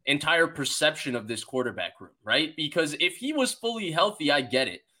our entire perception of this quarterback room, right? Because if he was fully healthy, I get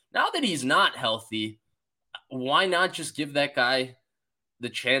it. Now that he's not healthy, why not just give that guy the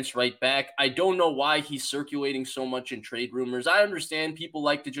chance right back? I don't know why he's circulating so much in trade rumors. I understand people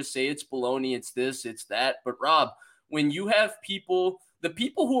like to just say it's baloney, it's this, it's that. But Rob, when you have the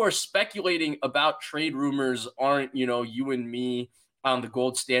people who are speculating about trade rumors aren't, you and me on the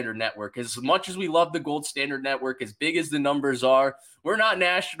Gold Standard Network. As much as we love the Gold Standard Network, as big as the numbers are, we're not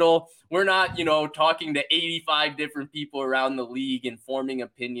national. We're not, talking to 85 different people around the league and forming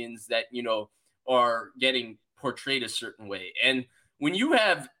opinions that, are getting portrayed a certain way. And when you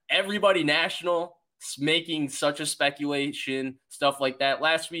have everybody national making such a speculation, stuff like that.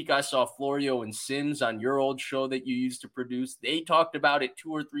 Last week, I saw Florio and Sims on your old show that you used to produce. They talked about it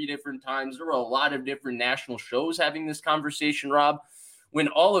 2 or 3 different times. There were a lot of different national shows having this conversation, Rob. When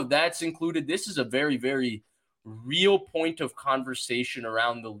all of that's included, this is a very, very real point of conversation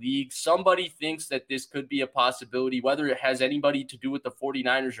around the league. Somebody thinks that this could be a possibility, whether it has anybody to do with the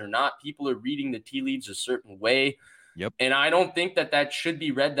 49ers or not. People are reading the tea leaves a certain way. Yep. And I don't think that should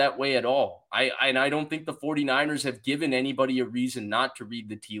be read that way at all. I don't think the 49ers have given anybody a reason not to read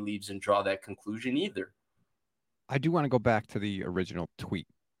the tea leaves and draw that conclusion either. I do want to go back to the original tweet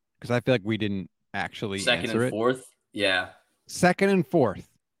because I feel like we didn't actually Second answer and fourth. Yeah. 2nd and 4th.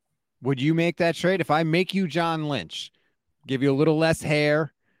 Would you make that trade? If I make you John Lynch, give you a little less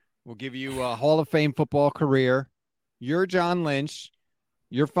hair, we'll give you a Hall of Fame football career. You're John Lynch.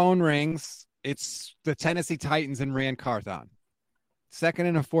 Your phone rings. It's the Tennessee Titans and Rand Carthon. 2nd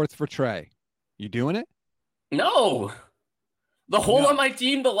and a 4th for Trey. You doing it? No. The hole on my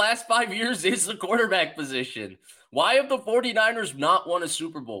team the last 5 years is the quarterback position. Why have the 49ers not won a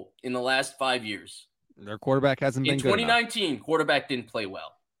Super Bowl in the last 5 years? Their quarterback hasn't been good enough. In 2019, quarterback didn't play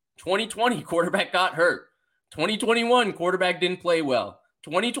well. 2020, quarterback got hurt. 2021, quarterback didn't play well.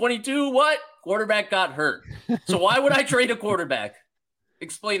 2022, what? Quarterback got hurt. So why would I trade a quarterback?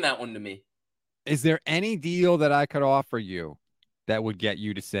 Explain that one to me. Is there any deal that I could offer you that would get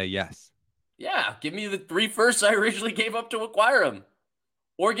you to say yes? Yeah, give me the 3 firsts I originally gave up to acquire him.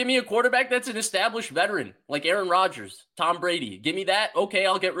 Or give me a quarterback that's an established veteran, like Aaron Rodgers, Tom Brady. Give me that. Okay,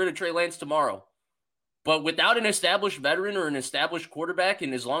 I'll get rid of Trey Lance tomorrow. But without an established veteran or an established quarterback,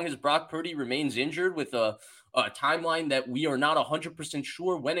 and as long as Brock Purdy remains injured with a timeline that we are not 100%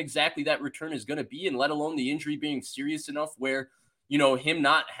 sure when exactly that return is going to be, and let alone the injury being serious enough where, him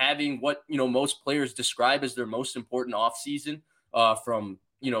not having what, most players describe as their most important offseason from,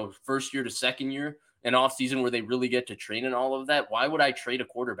 first year to second year, an offseason where they really get to train and all of that. Why would I trade a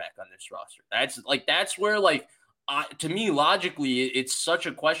quarterback on this roster? That's where, to me, logically, it's such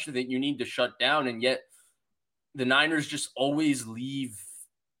a question that you need to shut down. And yet the Niners just always leave.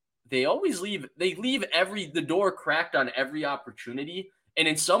 They leave the door cracked on every opportunity. And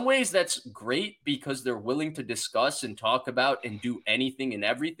in some ways that's great because they're willing to discuss and talk about and do anything and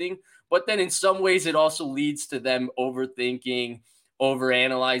everything. But then in some ways it also leads to them overthinking,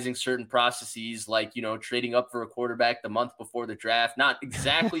 overanalyzing certain processes, like, trading up for a quarterback the month before the draft, not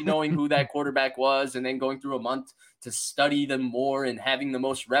exactly knowing who that quarterback was, and then going through a month to study them more and having the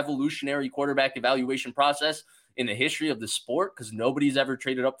most revolutionary quarterback evaluation process in the history of the sport, because nobody's ever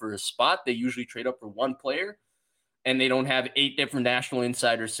traded up for a spot. They usually trade up for one player, and they don't have 8 different national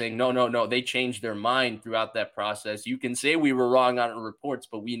insiders saying, no, they changed their mind throughout that process. You can say we were wrong on our reports,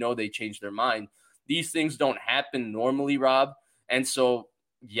 but we know they changed their mind. These things don't happen normally, Rob. And so,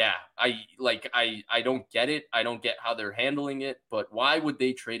 yeah, I don't get it. I don't get how they're handling it, but why would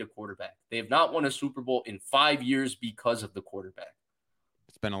they trade a quarterback? They have not won a Super Bowl in 5 years because of the quarterback.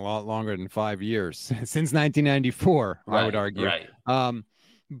 It's been a lot longer than 5 years, since 1994, I would argue. Right.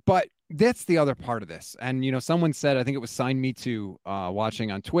 But that's the other part of this. And, someone said, I think it was Sign Me To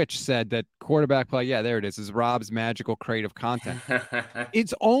watching on Twitch, said that quarterback play, yeah, there it is Rob's magical creative content.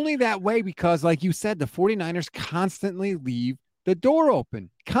 It's only that way because, like you said, the 49ers constantly leave the door open,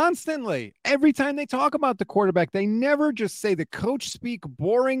 constantly. Every time they talk about the quarterback, they never just say the coach speak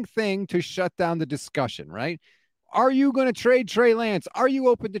boring thing to shut down the discussion, right? Are you going to trade Trey Lance? Are you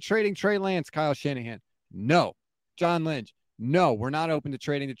open to trading Trey Lance, Kyle Shanahan? No. John Lynch? No, we're not open to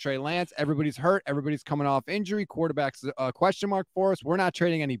trading to Trey Lance. Everybody's hurt. Everybody's coming off injury. Quarterback's a question mark for us. We're not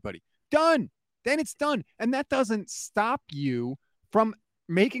trading anybody. Done. Then it's done. And that doesn't stop you from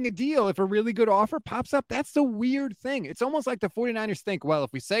making a deal if a really good offer pops up. That's the weird thing. It's almost like the 49ers think, well,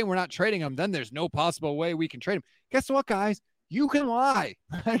 if we say we're not trading him, then there's no possible way we can trade him. Guess what, guys? You can lie.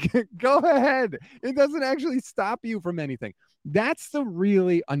 Go ahead. It doesn't actually stop you from anything. That's the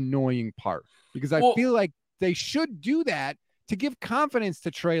really annoying part, because I feel like they should do that to give confidence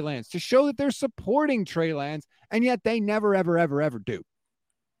to Trey Lance, to show that they're supporting Trey Lance, and yet they never, ever, ever, ever do.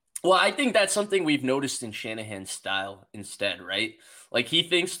 Well, I think that's something we've noticed in Shanahan's style instead, right? Like, he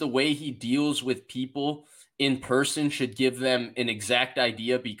thinks the way he deals with people in person should give them an exact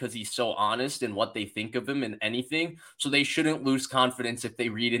idea because he's so honest in what they think of him and anything. So they shouldn't lose confidence if they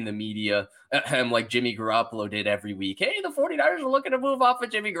read in the media like Jimmy Garoppolo did every week. Hey, the 49ers are looking to move off of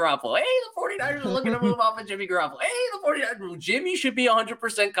Jimmy Garoppolo. Hey, the 49ers are looking to move off of Jimmy Garoppolo. Hey, the 49ers. Jimmy should be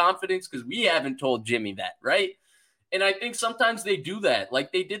 100% confidence because we haven't told Jimmy that, right? And I think sometimes they do that.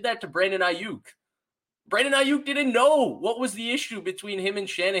 Like they did that to Brandon Ayuk. Brandon Ayuk didn't know what was the issue between him and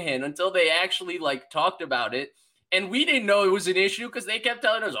Shanahan until they actually like talked about it. And we didn't know it was an issue because they kept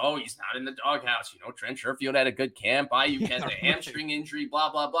telling us, oh, he's not in the doghouse. You know, Trent Sherfield had a good camp. Ayuk had the hamstring injury,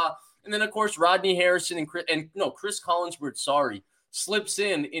 blah, blah, blah. And then, of course, Rodney Harrison and Chris Collinsworth, slips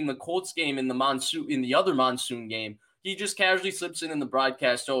in the Colts game in the other monsoon game. He just casually slips in the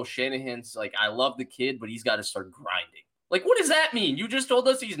broadcast. Oh, Shanahan's like, I love the kid, but he's got to start grinding. Like, what does that mean? You just told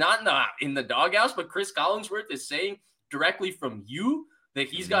us he's not in the doghouse, but Chris Collinsworth is saying directly from you that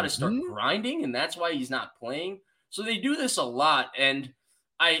he's got to start grinding, and that's why he's not playing. So they do this a lot, and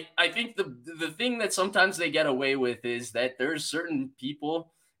I think the thing that sometimes they get away with is that there's certain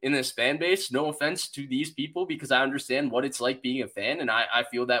people in this fan base, no offense to these people, because I understand what it's like being a fan, and I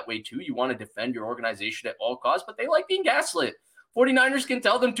feel that way too. You want to defend your organization at all costs, but they like being gaslit. 49ers can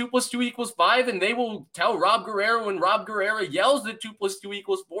tell them 2 + 2 = 5, and they will tell Rob Guerrero when Rob Guerrero yells that 2 + 2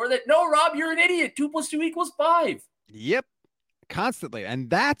 = 4 that, no, Rob, you're an idiot. 2 + 2 = 5. Yep. Constantly. And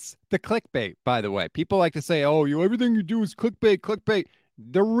that's the clickbait, by the way. People like to say, oh, everything you do is clickbait.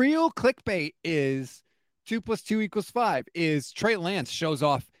 The real clickbait is 2 + 2 = 5 is Trey Lance shows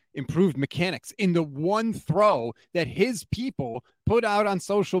off improved mechanics in the one throw that his people put out on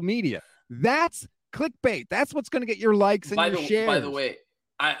social media. That's clickbait. That's what's going to get your likes and your shares. By the way,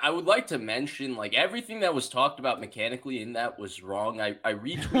 I would like to mention, like, everything that was talked about mechanically in that was wrong. I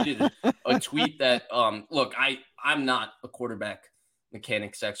retweeted a tweet that, look, I'm not a quarterback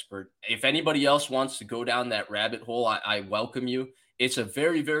mechanics expert. If anybody else wants to go down that rabbit hole, I welcome you. It's a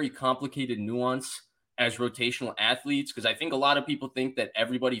very, very complicated nuance as rotational athletes, because I think a lot of people think that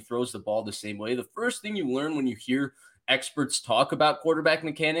everybody throws the ball the same way. The first thing you learn when you hear experts talk about quarterback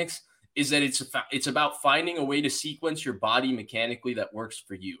mechanics is that it's about finding a way to sequence your body mechanically that works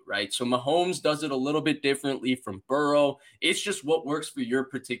for you, right? So Mahomes does it a little bit differently from Burrow. It's just what works for your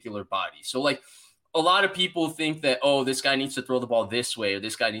particular body. So, like, a lot of people think that, oh, this guy needs to throw the ball this way or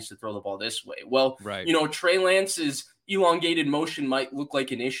this guy needs to throw the ball this way. Well, right. Trey Lance's elongated motion might look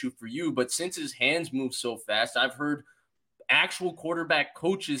like an issue for you, but since his hands move so fast, I've heard actual quarterback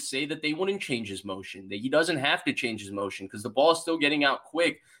coaches say that they wouldn't change his motion, that he doesn't have to change his motion because the ball is still getting out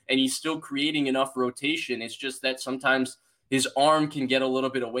quick and he's still creating enough rotation. It's just that sometimes his arm can get a little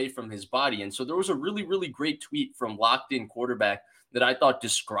bit away from his body. And so there was a really, really great tweet from Locked In Quarterback that I thought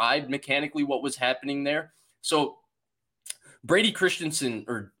described mechanically what was happening there. So Brady Christensen,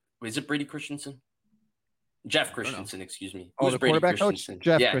 or is it Brady Christensen? Jeff Christensen, excuse me. Who's the Brady quarterback Christensen?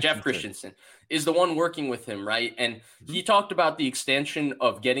 Coach? Jeff Christensen is the one working with him, right? And he talked about the extension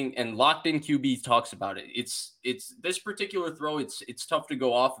of getting, and Locked In QB talks about it. It's this particular throw, it's tough to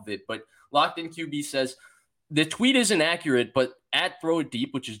go off of it, but Locked In QB says the tweet isn't accurate, but at Throw It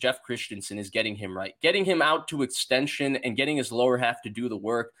Deep, which is Jeff Christensen, is getting him right, getting him out to extension and getting his lower half to do the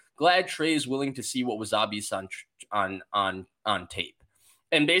work. Glad Trey is willing to see what was obvious on tape.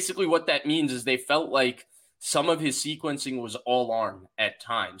 And basically what that means is they felt like some of his sequencing was all arm at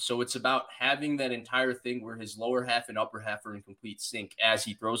times. So it's about having that entire thing where his lower half and upper half are in complete sync as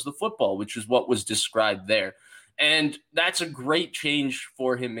he throws the football, which is what was described there. And that's a great change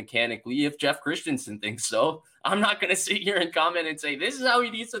for him mechanically if Jeff Christensen thinks so. I'm not going to sit here and comment and say, this is how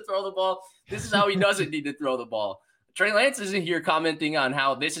he needs to throw the ball. This is how he doesn't need to throw the ball. Trey Lance isn't here commenting on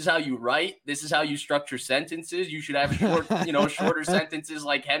how this is how you write. This is how you structure sentences. You should have shorter sentences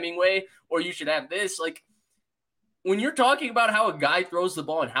like Hemingway, or you should have this. Like, when you're talking about how a guy throws the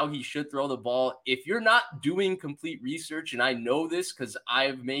ball and how he should throw the ball, if you're not doing complete research, and I know this because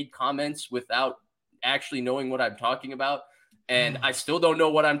I've made comments without actually knowing what I'm talking about, and I still don't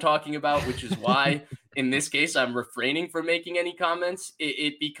know what I'm talking about, which is why in this case I'm refraining from making any comments.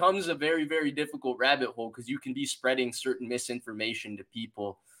 It becomes a very, very difficult rabbit hole because you can be spreading certain misinformation to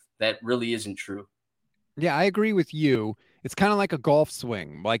people that really isn't true. Yeah, I agree with you. It's kind of like a golf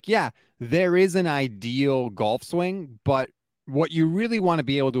swing. Like, yeah, there is an ideal golf swing, but what you really want to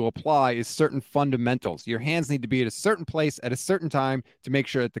be able to apply is certain fundamentals. Your hands need to be at a certain place at a certain time to make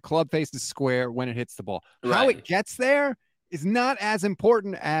sure that the club face is square when it hits the ball. Right. How it gets there is not as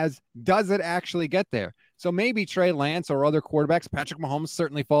important as does it actually get there. So maybe Trey Lance or other quarterbacks, Patrick Mahomes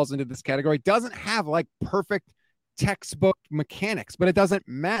certainly falls into this category, doesn't have like perfect textbook mechanics, but it doesn't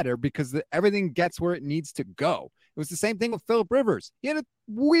matter because everything gets where it needs to go. It was the same thing with Phillip Rivers. He had a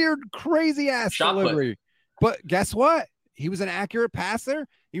weird, crazy ass delivery. But guess what? He was an accurate passer.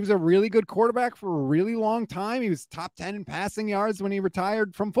 He was a really good quarterback for a really long time. He was top 10 in passing yards when he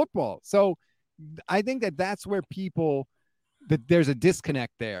retired from football. So I think that that's where that there's a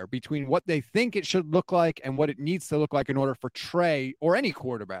disconnect there between what they think it should look like and what it needs to look like in order for Trey or any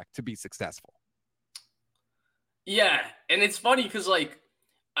quarterback to be successful. Yeah. And it's funny because, like,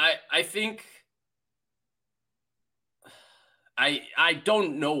 I think I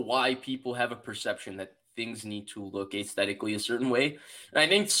don't know why people have a perception that things need to look aesthetically a certain way. And I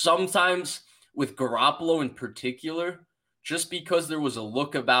think sometimes with Garoppolo in particular, just because there was a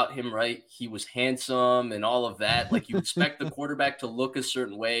look about him, right? He was handsome and all of that. Like, you expect the quarterback to look a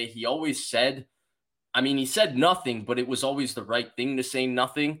certain way. He always said, I mean, he said nothing, but it was always the right thing to say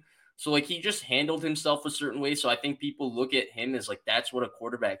nothing. So, like, he just handled himself a certain way. So I think people look at him as like, that's what a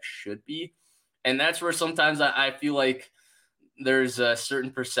quarterback should be. And that's where sometimes I feel like there's a certain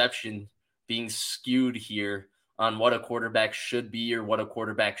perception being skewed here on what a quarterback should be or what a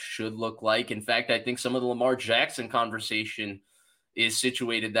quarterback should look like. In fact, I think some of the Lamar Jackson conversation is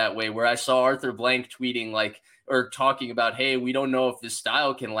situated that way, where I saw Arthur Blank tweeting like, or talking about, hey, we don't know if this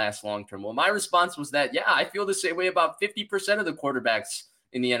style can last long term. Well, my response was that, yeah, I feel the same way about 50% of the quarterbacks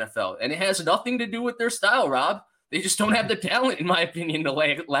in the NFL. And it has nothing to do with their style, Rob. They just don't have the talent, in my opinion, to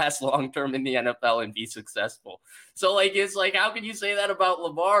last long term in the NFL and be successful. So, like, it's like, how can you say that about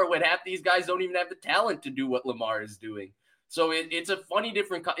Lamar when half these guys don't even have the talent to do what Lamar is doing? So it's a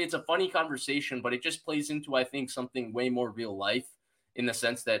funny conversation, but it just plays into, I think, something way more real life, in the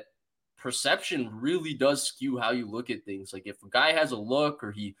sense that perception really does skew how you look at things. Like, if a guy has a look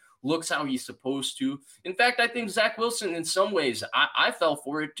or he looks how he's supposed to. In fact, I think Zach Wilson, in some ways, I fell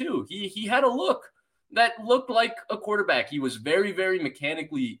for it too. He had a look that looked like a quarterback. He was very, very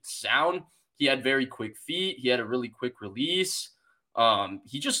mechanically sound. He had very quick feet. He had a really quick release.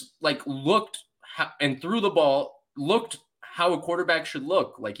 He just like looked and threw the ball, looked how a quarterback should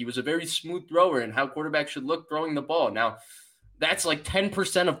look. Like, he was a very smooth thrower and how quarterbacks should look throwing the ball. Now, that's like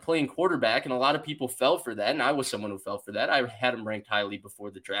 10% of playing quarterback, and a lot of people fell for that, and I was someone who fell for that. I had him ranked highly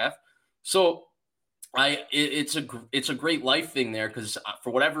before the draft. So it's a great life thing there, because for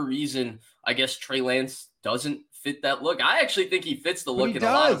whatever reason, I guess Trey Lance doesn't fit that look. I actually think he fits the look in a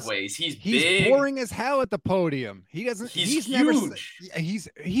lot of ways. He's big, boring as hell at the podium. He doesn't. He's huge.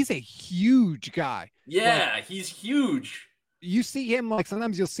 He's a huge guy. Yeah, like, he's huge. You see him, like,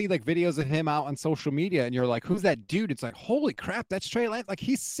 sometimes you'll see like videos of him out on social media and you're like, who's that dude? It's like, holy crap, that's Trey Lance. Like,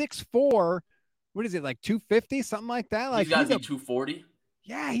 he's 6'4". What is it, like 250, something like that? Like, he's got to be 240.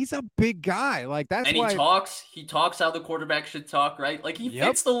 Yeah, he's a big guy. Like, that's and why he talks how the quarterback should talk, right? Like, he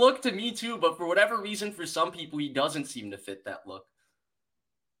fits the look to me too, but for whatever reason, for some people, he doesn't seem to fit that look.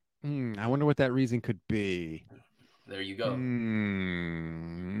 I wonder what that reason could be. There you go.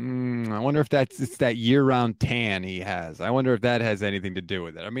 I wonder if it's that year-round tan he has. I wonder if that has anything to do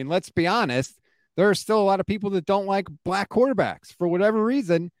with it. I mean, let's be honest. There are still a lot of people that don't like black quarterbacks for whatever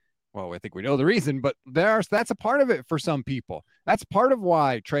reason. Well, I think we know the reason, but that's a part of it for some people. That's part of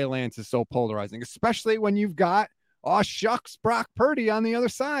why Trey Lance is so polarizing, especially when you've got, oh shucks, Brock Purdy on the other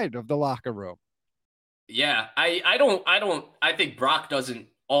side of the locker room. Yeah, I think Brock is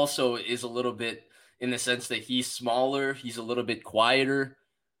a little bit, in the sense that he's smaller, he's a little bit quieter,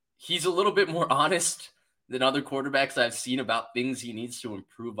 he's a little bit more honest than other quarterbacks I've seen about things he needs to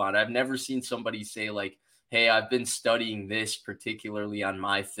improve on. I've never seen somebody say like, hey, I've been studying this particularly on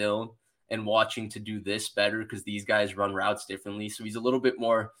my film and watching to do this better because these guys run routes differently. So he's a little bit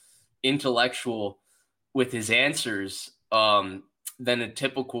more intellectual with his answers than a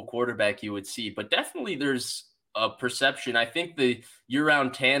typical quarterback you would see. But definitely there's a perception. I think the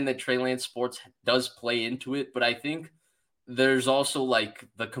year-round tan that Trey Lance sports does play into it, but I think there's also like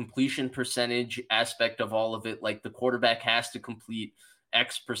the completion percentage aspect of all of it. Like, the quarterback has to complete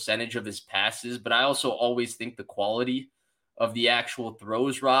X percentage of his passes, but I also always think the quality of the actual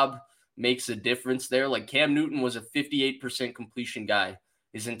throws, Rob, makes a difference there. Like, Cam Newton was a 58% completion guy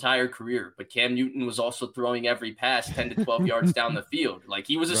his entire career, but Cam Newton was also throwing every pass 10 to 12 yards down the field. Like,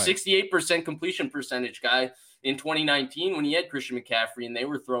 he was a 68% completion percentage guy in 2019 when he had Christian McCaffrey and they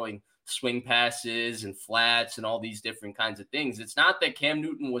were throwing swing passes and flats and all these different kinds of things. It's not that Cam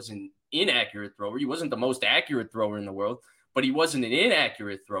Newton was an inaccurate thrower. He wasn't the most accurate thrower in the world, but he wasn't an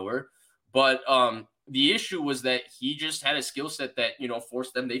inaccurate thrower. But the issue was that he just had a skill set that,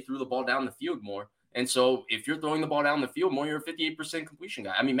 forced them. They threw the ball down the field more. And so if you're throwing the ball down the field more, you're a 58% completion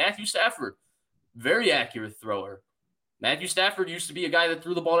guy. I mean, Matthew Stafford, very accurate thrower. Matthew Stafford used to be a guy that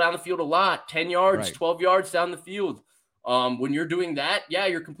threw the ball down the field a lot, 10 yards, 12 yards down the field. When you're doing that, yeah,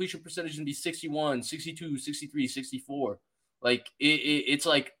 your completion percentage can be 61, 62, 63, 64. Like, it's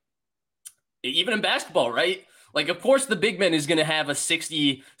like even in basketball, right? Like, of course, the big man is going to have a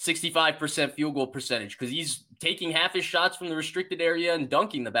 65% field goal percentage because he's taking half his shots from the restricted area and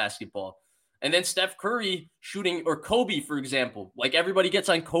dunking the basketball. And then Steph Curry shooting, or Kobe, for example, like everybody gets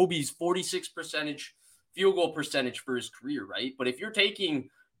on Kobe's 46% field goal percentage for his career, right? But if you're taking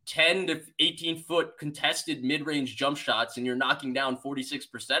 10 to 18 foot contested mid-range jump shots and you're knocking down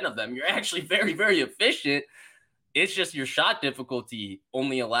 46% of them, you're actually very, very efficient. It's just your shot difficulty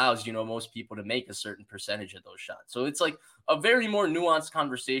only allows, most people to make a certain percentage of those shots. So it's like a very more nuanced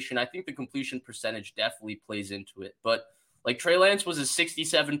conversation. I think the completion percentage definitely plays into it. But like Trey Lance was a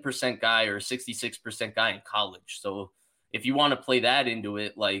 67% guy or a 66% guy in college. So if you want to play that into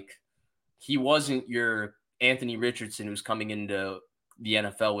it, like he wasn't your Anthony Richardson who's coming into the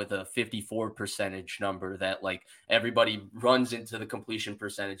NFL with a 54% number that like everybody runs into the completion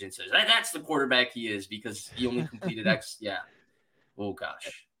percentage and says that's the quarterback he is because he only completed X. Yeah. Oh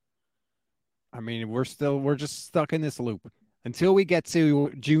gosh. I mean, we're just stuck in this loop until we get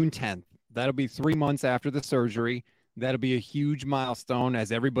to June 10th. That'll be 3 months after the surgery. That'll be a huge milestone,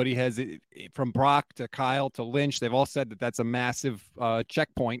 as everybody has, from Brock to Kyle to Lynch. They've all said that that's a massive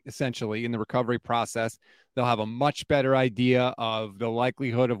checkpoint, essentially, in the recovery process. They'll have a much better idea of the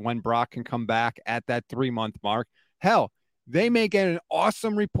likelihood of when Brock can come back at that 3-month mark. Hell, they may get an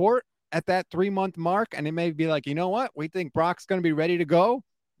awesome report at that 3-month mark, and it may be like, you know what? We think Brock's going to be ready to go.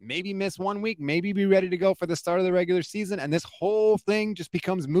 Maybe miss 1 week, maybe be ready to go for the start of the regular season. And this whole thing just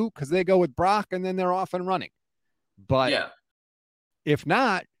becomes moot because they go with Brock and then they're off and running. But yeah, if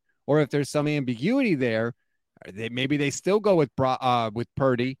not, or if there's some ambiguity there, maybe they still go with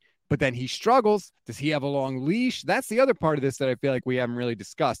Purdy, but then he struggles. Does he have a long leash? That's the other part of this that I feel like we haven't really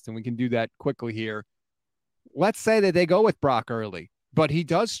discussed, and we can do that quickly here. Let's say that they go with Brock early, but he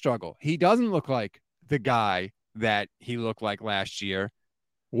does struggle. He doesn't look like the guy that he looked like last year.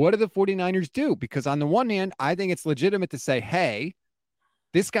 What do the 49ers do? Because on the one hand, I think it's legitimate to say, hey,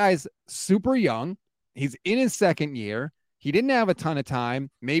 this guy's super young. He's in his second year. He didn't have a ton of time.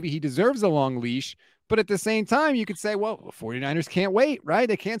 Maybe he deserves a long leash. But at the same time, you could say, well, the 49ers can't wait, right?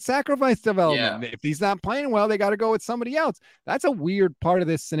 They can't sacrifice development. Yeah. If he's not playing well, they got to go with somebody else. That's a weird part of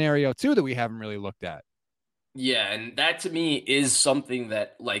this scenario, too, that we haven't really looked at. Yeah, and that to me is something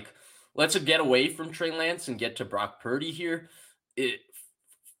that, like, let's get away from Trey Lance and get to Brock Purdy here.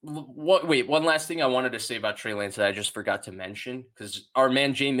 Wait, one last thing I wanted to say about Trey Lance that I just forgot to mention, because our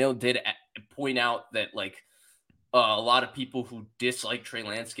man Jay Mill did point out that, like, a lot of people who dislike Trey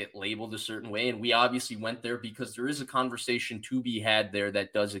Lance get labeled a certain way, and we obviously went there because there is a conversation to be had there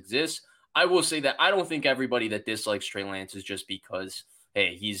that does exist. I will say that I don't think everybody that dislikes Trey Lance is just because,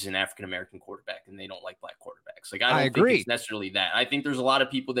 hey, he's an African-American quarterback and they don't like black quarterbacks. Like, I don't think it's necessarily that. I think there's a lot of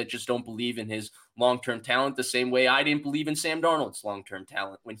people that just don't believe in his long-term talent the same way I didn't believe in Sam Darnold's long-term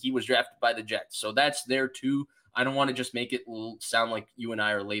talent when he was drafted by the Jets. So that's there too. I don't want to just make it sound like you and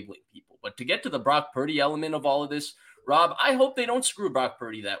I are labeling people. But to get to the Brock Purdy element of all of this, Rob, I hope they don't screw Brock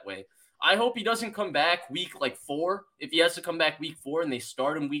Purdy that way. I hope he doesn't come back week 4. If he has to come back week 4 and they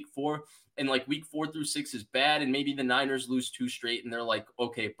start him week 4 and like week 4 through 6 is bad and maybe the Niners lose 2 straight and they're like,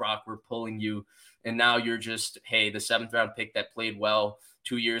 okay, Brock, we're pulling you. And now you're just, hey, the 7th round pick that played well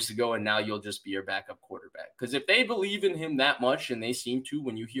 2 years ago, and now you'll just be your backup quarterback. Because if they believe in him that much, and they seem to,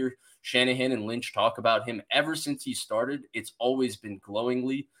 when you hear Shanahan and Lynch talk about him ever since he started, it's always been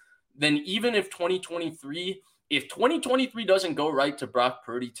glowingly. Then even if 2023 doesn't go right to Brock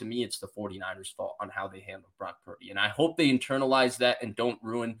Purdy, to me, it's the 49ers' fault on how they handle Brock Purdy. And I hope they internalize that and don't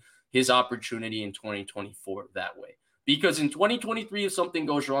ruin his opportunity in 2024 that way. Because in 2023, if something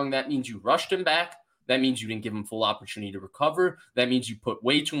goes wrong, that means you rushed him back. That means you didn't give him full opportunity to recover. That means you put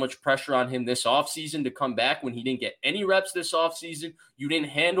way too much pressure on him this offseason to come back when he didn't get any reps this offseason. You didn't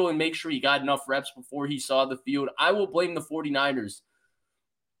handle and make sure he got enough reps before he saw the field. I will blame the 49ers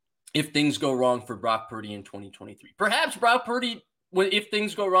if things go wrong for Brock Purdy in 2023. Perhaps Brock Purdy, if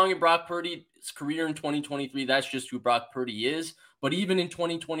things go wrong in Brock Purdy's career in 2023, that's just who Brock Purdy is. But even in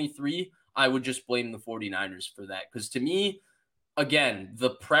 2023, I would just blame the 49ers for that. Because to me, again, the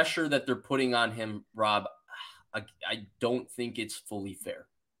pressure that they're putting on him, Rob, I don't think it's fully fair.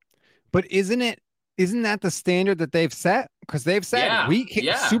 But isn't that the standard that they've set? Because they've said,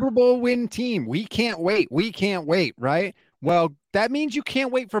 Super Bowl win team. We can't wait. We can't wait, right? Well, that means you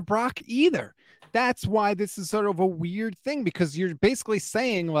can't wait for Brock either. That's why this is sort of a weird thing, because you're basically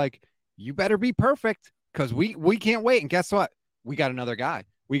saying, like, you better be perfect because we can't wait. And guess what? We got another guy.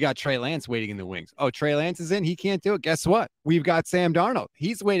 We got Trey Lance waiting in the wings. Oh, Trey Lance is in. He can't do it. Guess what? We've got Sam Darnold.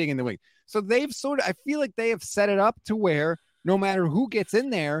 He's waiting in the wings. So they've I feel like they have set it up to where no matter who gets in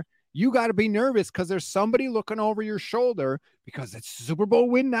there, you got to be nervous because there's somebody looking over your shoulder because it's Super Bowl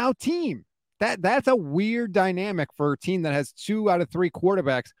win now team. That's a weird dynamic for a team that has 2 out of 3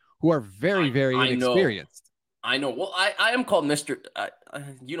 quarterbacks who are very, very I know. inexperienced. I know. Well, I am called Mr.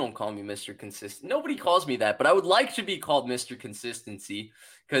 You don't call me Mr. Consistent. Nobody calls me that, but I would like to be called Mr. Consistency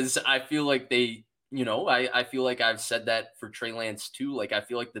because I feel like I feel like I've said that for Trey Lance too. Like, I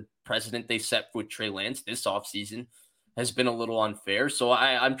feel like the precedent they set with Trey Lance this offseason has been a little unfair. So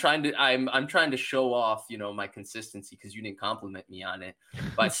I'm trying to show off, my consistency because you didn't compliment me on it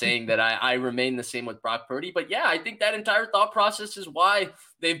by saying that I remain the same with Brock Purdy. But yeah, I think that entire thought process is why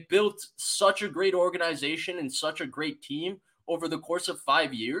they've built such a great organization and such a great team over the course of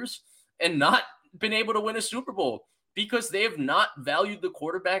 5 years and not been able to win a Super Bowl because they have not valued the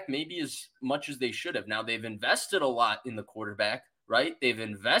quarterback maybe as much as they should have. Now, they've invested a lot in the quarterback, right? They've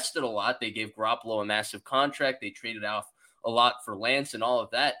invested a lot. They gave Garoppolo a massive contract. They traded off a lot for Lance and all of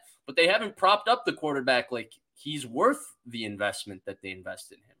that, but they haven't propped up the quarterback like he's worth the investment that they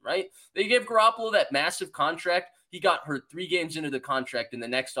invested in him, right? They gave Garoppolo that massive contract. He got hurt 3 games into the contract. In the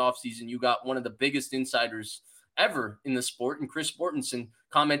next offseason, you got one of the biggest insiders ever in the sport, and Chris Mortensen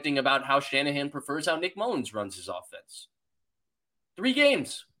commenting about how Shanahan prefers how Nick Mullins runs his offense. 3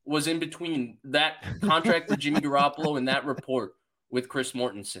 games was in between that contract for Jimmy Garoppolo and that report with Chris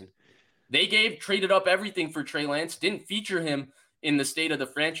Mortensen. They traded up everything for Trey Lance, didn't feature him in the state of the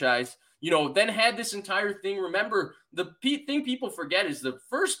franchise, then had this entire thing. Remember, the thing people forget is the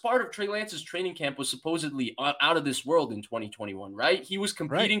first part of Trey Lance's training camp was supposedly out of this world in 2021, right? He was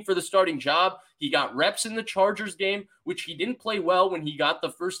competing for the starting job. He got reps in the Chargers game, which he didn't play well when he got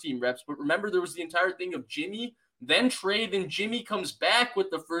the first team reps. But remember, there was the entire thing of Jimmy, then Trey, then Jimmy comes back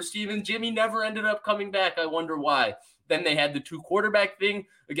with the first team, and Jimmy never ended up coming back. I wonder why. Then they had the 2 quarterback thing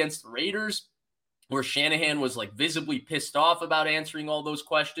against the Raiders, where Shanahan was like visibly pissed off about answering all those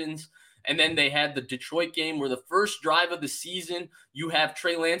questions. And then they had the Detroit game where the first drive of the season, you have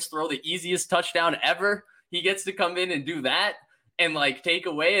Trey Lance throw the easiest touchdown ever. He gets to come in and do that and like take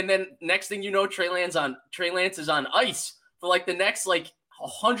away. And then next thing you know, Trey Lance is on ice for like the next like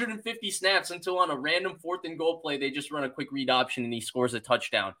 150 snaps until on a random 4th and goal play, they just run a quick read option and he scores a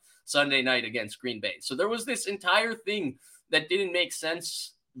touchdown Sunday night against Green Bay. So there was this entire thing that didn't make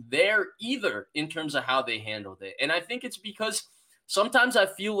sense there either in terms of how they handled it. And I think it's because sometimes I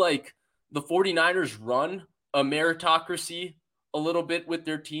feel like the 49ers run a meritocracy a little bit with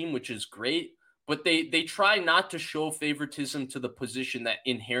their team, which is great, but they try not to show favoritism to the position that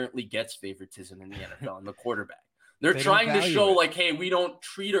inherently gets favoritism in the NFL and the quarterback. They're trying to show like, hey, we don't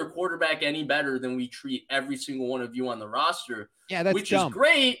treat our quarterback any better than we treat every single one of you on the roster, which dumb. Is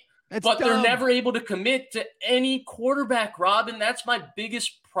great, but dumb. They're never able to commit to any quarterback, Rob, and that's my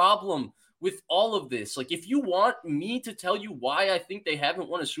biggest problem with all of this. Like, if you want me to tell you why I think they haven't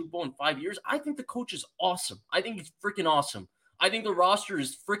won a Super Bowl in 5 years, I think the coach is awesome. I think he's freaking awesome. I think the roster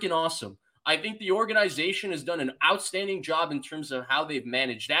is freaking awesome. I think the organization has done an outstanding job in terms of how they've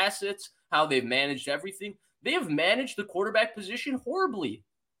managed assets, how they've managed everything. They have managed the quarterback position horribly.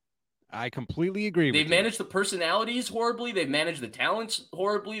 I completely agree with you. They've managed the personalities horribly. They've managed the talents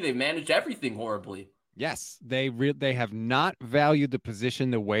horribly. They've managed everything horribly. Yes, they have not valued the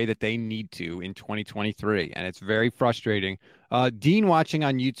position the way that they need to in 2023, and it's very frustrating. Dean watching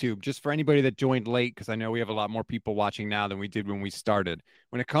on YouTube, just for anybody that joined late, because I know we have a lot more people watching now than we did when we started.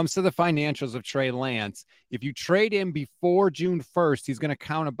 When it comes to the financials of Trey Lance, if you trade him before June 1st, he's going to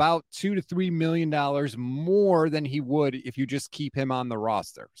count about $2 to $3 million more than he would if you just keep him on the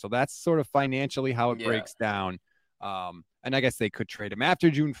roster. So that's sort of financially how it breaks down. And I guess they could trade him after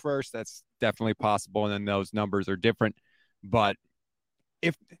June 1st. That's definitely possible. And then those numbers are different. But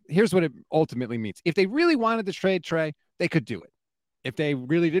here's what it ultimately means. If they really wanted to trade Trey, they could do it. If they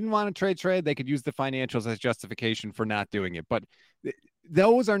really didn't want to trade Trey, they could use the financials as justification for not doing it. But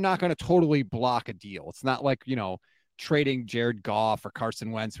those are not going to totally block a deal. It's not like, trading Jared Goff or Carson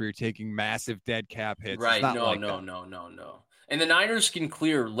Wentz where you're taking massive dead cap hits. Right. No. And the Niners can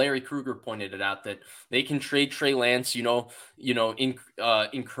clear. Larry Krueger pointed it out that they can trade Trey Lance, incur a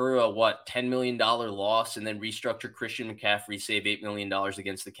 $10 million loss and then restructure Christian McCaffrey, save $8 million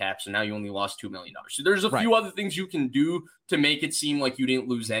against the cap. So now you only lost $2 million. So there's a few other things you can do to make it seem like you didn't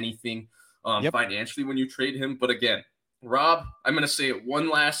lose anything financially when you trade him. But again, Rob, I'm going to say it one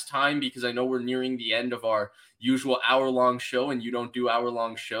last time because I know we're nearing the end of our usual hour-long show and you don't do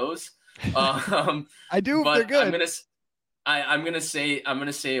hour-long shows. I do, but they're good. I'm gonna say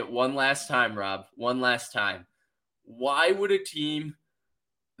it one last time, Rob. One last time. Why would a team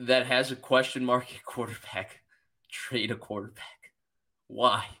that has a question mark at quarterback trade a quarterback?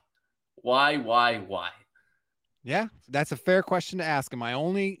 Why? Yeah, that's a fair question to ask. And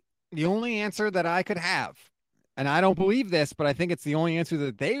the only answer that I could have and I don't believe this, but I think it's the only answer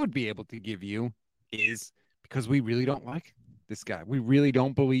that they would be able to give you, is because we really don't like this guy. We really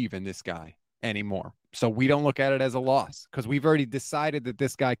don't believe in this guy anymore. So we don't look at it as a loss because we've already decided that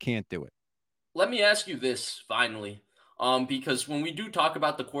this guy can't do it. Let me ask you this finally. Because when we do talk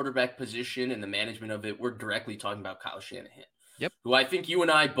about the quarterback position and the management of it, we're directly talking about Kyle Shanahan. Yep. Who I think you and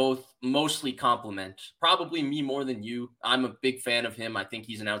I both mostly compliment. Probably me more than you. I'm a big fan of him. I think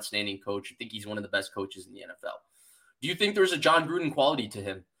he's an outstanding coach. I think he's one of the best coaches in the NFL. Do you think there's a John Gruden quality to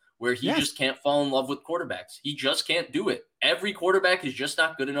him where he just can't fall in love with quarterbacks? He just can't do it. Every quarterback is just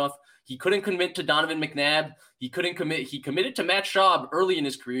not good enough. He couldn't commit to Donovan McNabb. He committed to Matt Schaub early in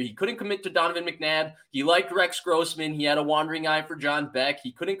his career. He couldn't commit to Donovan McNabb. He liked Rex Grossman. He had a wandering eye for John Beck.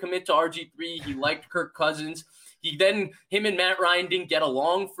 He couldn't commit to RG3. He liked Kirk Cousins. Him and Matt Ryan didn't get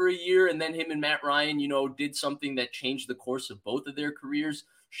along for a year, and then him and Matt Ryan, did something that changed the course of both of their careers.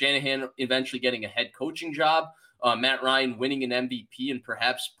 Shanahan eventually getting a head coaching job. Matt Ryan winning an MVP and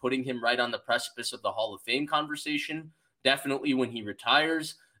perhaps putting him right on the precipice of the Hall of Fame conversation, definitely when he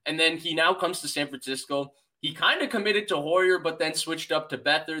retires. And then he now comes to San Francisco. He kind of committed to Hoyer, but then switched up to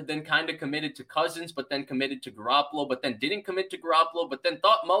Beathard, then kind of committed to Cousins, but then committed to Garoppolo, but then didn't commit to Garoppolo, but then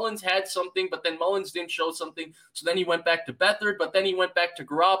thought Mullins had something, but then Mullins didn't show something. So then he went back to Beathard, but then he went back to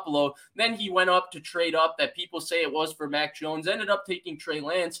Garoppolo. Then he went up to trade up that people say it was for Mac Jones, ended up taking Trey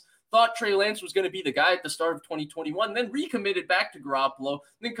Lance. Thought Trey Lance was going to be the guy at the start of 2021, then recommitted back to Garoppolo,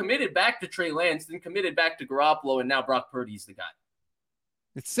 then committed back to Trey Lance, then committed back to Garoppolo, and now Brock Purdy's the guy.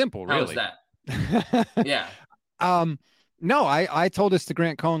 It's simple, really. How's that? Yeah. No, I told this to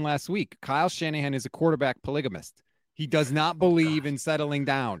Grant Cohn last week. Kyle Shanahan is a quarterback polygamist. He does not believe in settling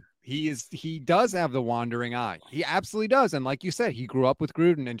down. He does have the wandering eye. He absolutely does. And like you said, he grew up with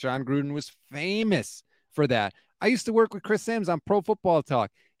Gruden, and John Gruden was famous for that. I used to work with Chris Sims on Pro Football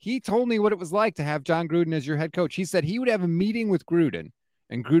Talk. He told me what it was like to have John Gruden as your head coach. He said he would have a meeting with Gruden,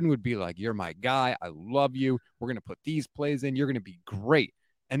 and Gruden would be like, "You're my guy. I love you. We're going to put these plays in. You're going to be great."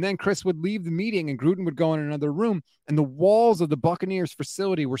 And then Chris would leave the meeting and Gruden would go in another room, and the walls of the Buccaneers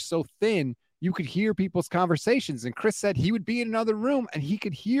facility were so thin, you could hear people's conversations. And Chris said he would be in another room and he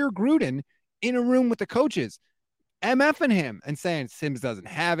could hear Gruden in a room with the coaches, MFing him and saying, "Sims doesn't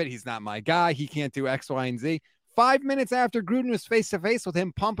have it. He's not my guy. He can't do X, Y, and Z." 5 minutes after Gruden was face to face with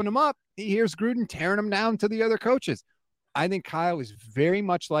him, pumping him up, he hears Gruden tearing him down to the other coaches. I think Kyle is very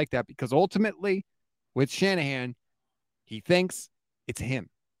much like that because ultimately with Shanahan, he thinks it's him.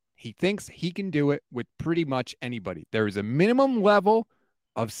 He thinks he can do it with pretty much anybody. There is a minimum level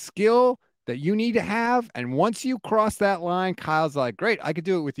of skill that you need to have. And once you cross that line, Kyle's like, "Great, I could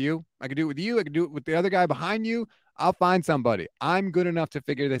do it with you. I could do it with you. I could do it with the other guy behind you. I'll find somebody. I'm good enough to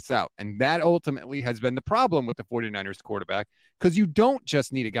figure this out." And that ultimately has been the problem with the 49ers quarterback, because you don't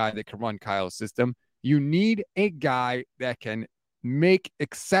just need a guy that can run Kyle's system. You need a guy that can make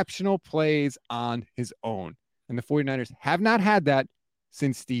exceptional plays on his own. And the 49ers have not had that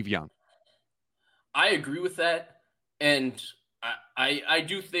since Steve Young. I agree with that. And I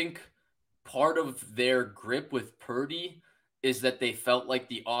do think part of their grip with Purdy is that they felt like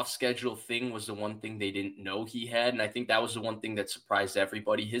the off-schedule thing was the one thing they didn't know he had. And I think that was the one thing that surprised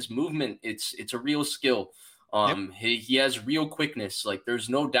everybody. His movement, it's a real skill. Yep. He has real quickness. Like, there's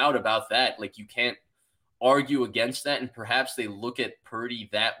no doubt about that. Like, you can't argue against that. And perhaps they look at Purdy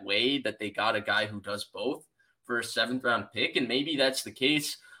that way, that they got a guy who does both for a 7th-round pick. And maybe that's the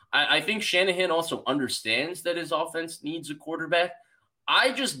case. I think Shanahan also understands that his offense needs a quarterback.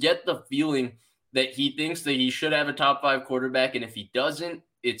 I just get the feeling that he thinks that he should have a top 5 quarterback. And if he doesn't,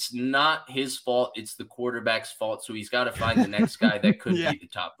 it's not his fault. It's the quarterback's fault. So he's got to find the next guy that could be the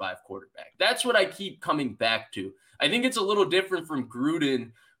top 5 quarterback. That's what I keep coming back to. I think it's a little different from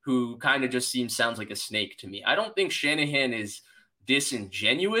Gruden, who kind of just sounds like a snake to me. I don't think Shanahan is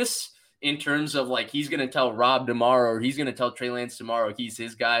disingenuous in terms of like he's going to tell Rob tomorrow or he's going to tell Trey Lance tomorrow he's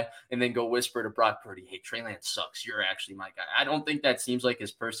his guy and then go whisper to Brock Purdy, "Hey, Trey Lance sucks. You're actually my guy." I don't think that seems like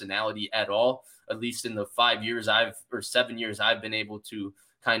his personality at all, at least in the 7 years I've been able to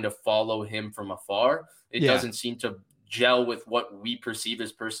kind of follow him from afar. It doesn't seem to gel with what we perceive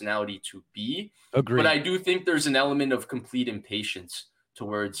his personality to be. Agreed. But I do think there's an element of complete impatience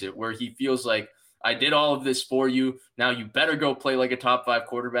towards it where he feels like, "I did all of this for you. Now you better go play like a top 5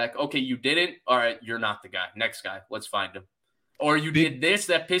 quarterback. Okay, you didn't. All right, you're not the guy. Next guy. Let's find him." Or "You did this.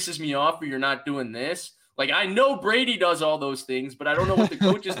 That pisses me off, or you're not doing this." Like, I know Brady does all those things, but I don't know what the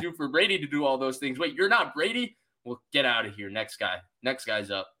coaches do for Brady to do all those things. Wait, you're not Brady? Well, get out of here. Next guy. Next guy's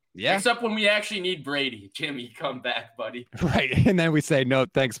up. Yeah. Except when we actually need Brady. "Jimmy, come back, buddy." Right. And then we say, "No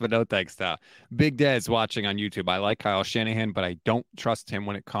thanks, but no thanks." Big Dad's watching on YouTube. I like Kyle Shanahan, but I don't trust him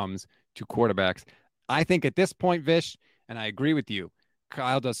when it comes to quarterbacks. I think at this point, Vish, and I agree with you,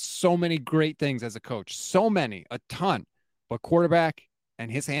 Kyle does so many great things as a coach, so many, a ton, but quarterback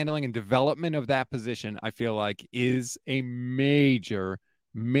and his handling and development of that position, I feel like is a major,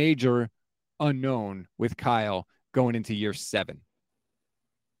 major unknown with Kyle going into year 7.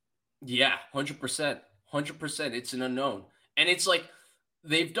 Yeah, 100%. 100%. It's an unknown. And it's like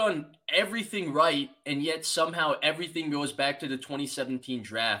they've done everything right, and yet somehow everything goes back to the 2017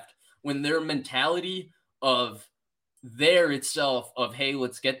 draft when their mentality of there itself of, hey,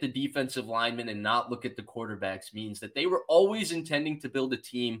 let's get the defensive lineman and not look at the quarterbacks means that they were always intending to build a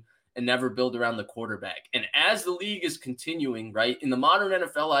team and never build around the quarterback. And as the league is continuing, right, in the modern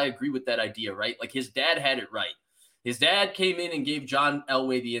NFL, I agree with that idea, right? Like his dad had it right. His dad came in and gave John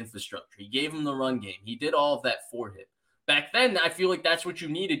Elway the infrastructure. He gave him the run game. He did all of that for him. Back then, I feel like that's what you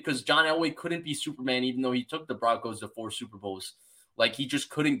needed because John Elway couldn't be Superman even though he took the Broncos to 4 Super Bowls. Like he just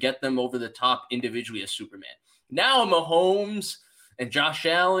couldn't get them over the top individually as Superman. Now Mahomes and Josh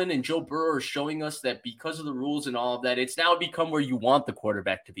Allen and Joe Burrow are showing us that because of the rules and all of that, it's now become where you want the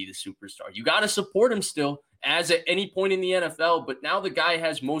quarterback to be the superstar. You got to support him still as at any point in the NFL, but now the guy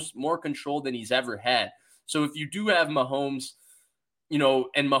has more control than he's ever had. So if you do have Mahomes,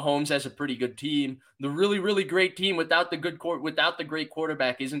 and Mahomes has a pretty good team, the really, really great team without the great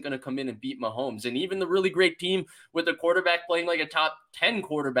quarterback isn't going to come in and beat Mahomes. And even the really great team with a quarterback playing like a top 10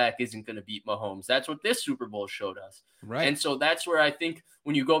 quarterback isn't going to beat Mahomes. That's what this Super Bowl showed us. Right. And so that's where I think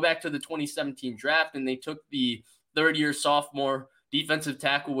when you go back to the 2017 draft and they took the third-year sophomore defensive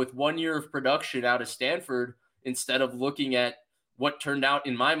tackle with 1 year of production out of Stanford instead of looking at what turned out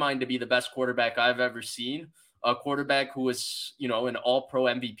in my mind to be the best quarterback I've ever seen, a quarterback who was, an all-pro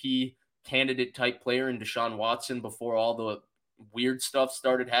MVP candidate type player in Deshaun Watson before all the weird stuff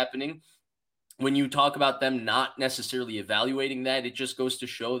started happening. When you talk about them not necessarily evaluating that, it just goes to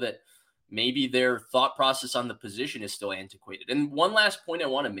show that maybe their thought process on the position is still antiquated. And one last point I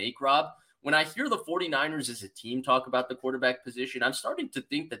want to make, Rob, when I hear the 49ers as a team talk about the quarterback position, I'm starting to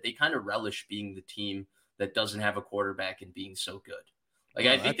think that they kind of relish being the team that doesn't have a quarterback and being so good. Like,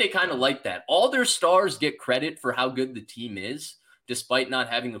 I think they kind of like that. All their stars get credit for how good the team is, despite not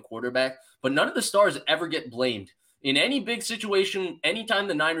having a quarterback. But none of the stars ever get blamed. In any big situation, anytime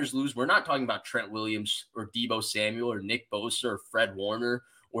the Niners lose, we're not talking about Trent Williams or Deebo Samuel or Nick Bosa or Fred Warner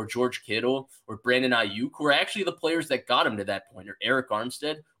or George Kittle or Brandon Ayuk, who are actually the players that got him to that point, or Eric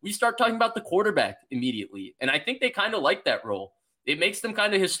Armstead. We start talking about the quarterback immediately. And I think they kind of like that role. It makes them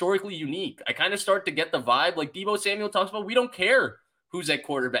kind of historically unique. I kind of start to get the vibe, like Deebo Samuel talks about, we don't care who's at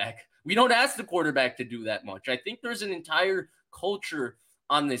quarterback. We don't ask the quarterback to do that much. I think there's an entire culture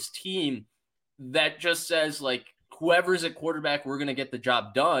on this team that just says, like, whoever's at quarterback, we're going to get the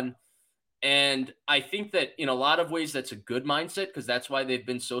job done. And I think that in a lot of ways, that's a good mindset because that's why they've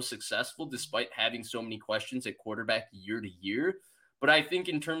been so successful despite having so many questions at quarterback year to year. But I think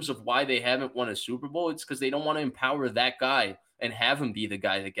in terms of why they haven't won a Super Bowl, it's because they don't want to empower that guy and have him be the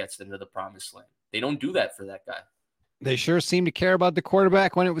guy that gets them to the promised land. They don't do that for that guy. They sure seemed to care about the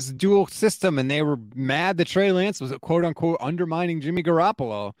quarterback when it was a dual system, and they were mad that Trey Lance was quote unquote undermining Jimmy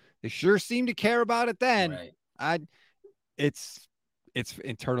Garoppolo. They sure seemed to care about it then. Right. It's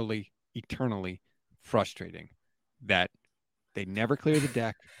eternally frustrating that they never clear the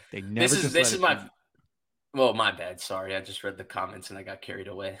deck. They never. My bad. Sorry, I just read the comments and I got carried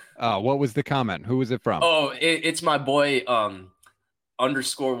away. What was the comment? Who was it from? It's my boy.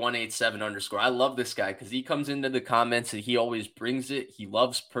 _187_. I love this guy because he comes into the comments and he always brings it. He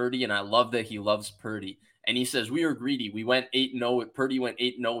loves Purdy, and I love that he loves Purdy. And he says, we are greedy. We went 8-0. Purdy went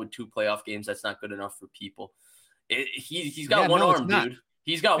 8-0 with 2 playoff games. That's not good enough for people. He's got one arm, dude.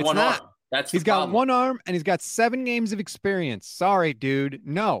 He's got one arm. He's got one arm, and he's got 7 games of experience. Sorry, dude.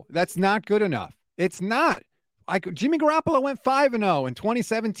 No, that's not good enough. It's not. Like, Jimmy Garoppolo went 5-0 in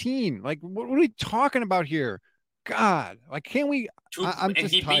 2017. Like, what are we talking about here? God, like, can't we? He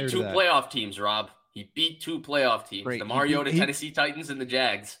beat 2 playoff teams, Rob. He beat 2 playoff teams, right. The Mariota Tennessee Titans and the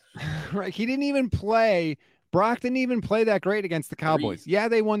Jags. Right. He didn't even play. Brock didn't even play that great against the Cowboys. Yeah,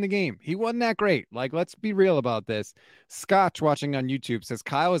 they won the game. He wasn't that great. Like, let's be real about this. Scotch, watching on YouTube, says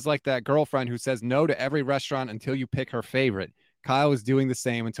Kyle is like that girlfriend who says no to every restaurant until you pick her favorite. Kyle is doing the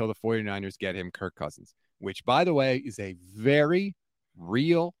same until the 49ers get him Kirk Cousins, which, by the way, is a very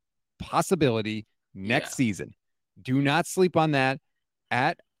real possibility next season. Do not sleep on that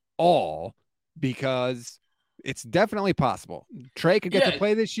at all, because it's definitely possible. Trey could get to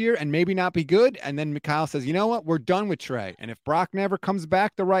play this year and maybe not be good. And then Kyle says, you know what? We're done with Trey. And if Brock never comes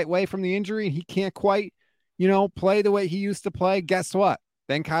back the right way from the injury and he can't quite, play the way he used to play, guess what?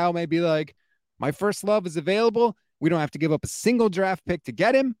 Then Kyle may be like, my first love is available. We don't have to give up a single draft pick to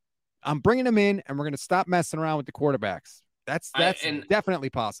get him. I'm bringing him in, and we're going to stop messing around with the quarterbacks. That's definitely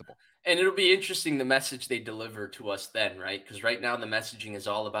possible. And it'll be interesting the message they deliver to us then, right? Because right now the messaging is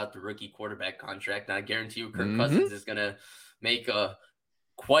all about the rookie quarterback contract. And I guarantee you Kirk Cousins is going to make a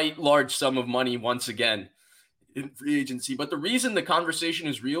quite large sum of money once again in free agency. But the reason the conversation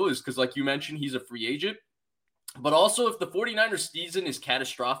is real is because, like you mentioned, he's a free agent. But also, if the 49ers season is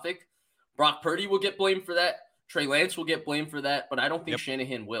catastrophic, Brock Purdy will get blamed for that. Trey Lance will get blamed for that. But I don't think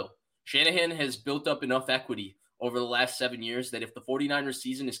Shanahan will. Shanahan has built up enough equity over the last 7 years that if the 49ers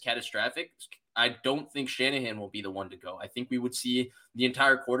season is catastrophic, I don't think Shanahan will be the one to go. I think we would see the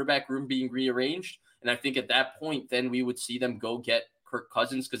entire quarterback room being rearranged. And I think at that point, then we would see them go get Kirk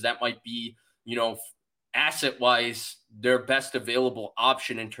Cousins, because that might be, asset-wise, their best available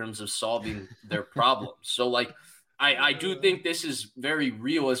option in terms of solving their problems. So, like, I do think this is very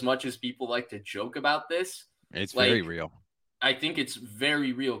real, as much as people like to joke about this. It's very real. I think it's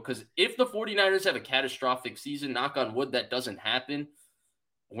very real, because if the 49ers have a catastrophic season, knock on wood, that doesn't happen,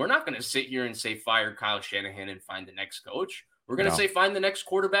 we're not going to sit here and say fire Kyle Shanahan and find the next coach. We're going to say find the next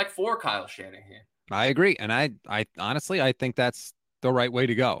quarterback for Kyle Shanahan. I agree. And I honestly, I think that's the right way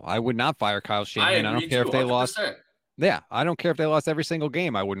to go. I would not fire Kyle Shanahan. I don't care if they 100%. Lost. Yeah, I don't care if they lost every single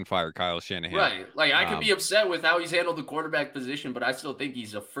game. I wouldn't fire Kyle Shanahan. Right. Like, I could be upset with how he's handled the quarterback position, but I still think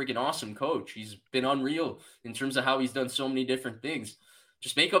he's a freaking awesome coach. He's been unreal in terms of how he's done so many different things.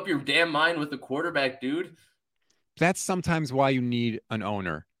 Just make up your damn mind with the quarterback, dude. That's sometimes why you need an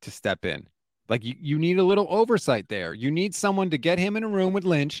owner to step in. Like, you need a little oversight there. You need someone to get him in a room with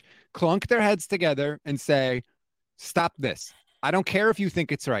Lynch, clunk their heads together, and say, stop this. I don't care if you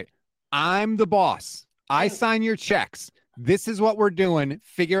think it's right. I'm the boss. I sign your checks. This is what we're doing.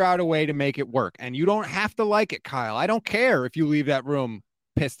 Figure out a way to make it work. And you don't have to like it, Kyle. I don't care if you leave that room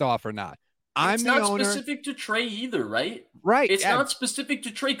pissed off or not. It's not specific to Trey either, right? Right. It's not specific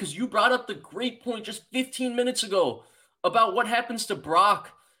to Trey, because you brought up the great point just 15 minutes ago about what happens to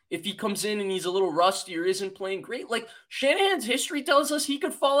Brock if he comes in and he's a little rusty or isn't playing great. Like, Shanahan's history tells us he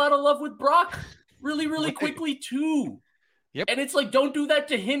could fall out of love with Brock really, really quickly too. Yep. And it's like, don't do that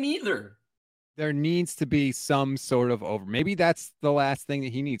to him either. There needs to be some sort of maybe that's the last thing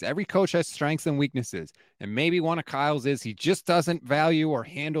that he needs. Every coach has strengths and weaknesses. And maybe one of Kyle's is he just doesn't value or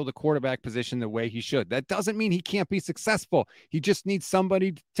handle the quarterback position the way he should. That doesn't mean he can't be successful. He just needs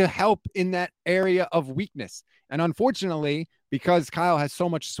somebody to help in that area of weakness. And unfortunately, because Kyle has so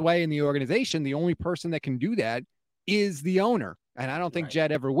much sway in the organization, the only person that can do that is the owner. And I don't think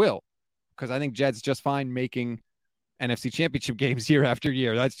Jed ever will, because I think Jed's just fine making NFC championship games year after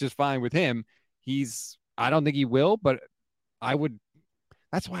year. That's just fine with him. I don't think he will, but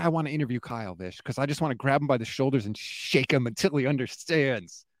that's why I want to interview Kyle, Vish, because I just want to grab him by the shoulders and shake him until he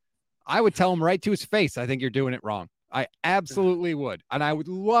understands. I would tell him right to his face, I think you're doing it wrong. I absolutely would. And I would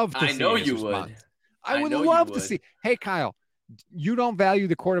love to see his response. I would love to see, hey, Kyle, you don't value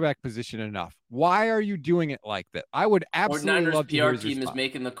the quarterback position enough. Why are you doing it like that? I would absolutely love to hear his response. 49ers PR team is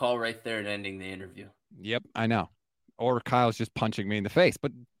making the call right there and ending the interview. Yep, I know. Or Kyle's just punching me in the face,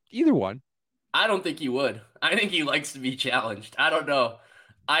 but either one. I don't think he would. I think he likes to be challenged. I don't know.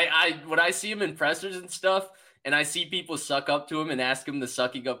 When I see him in pressers and stuff, and I see people suck up to him and ask him the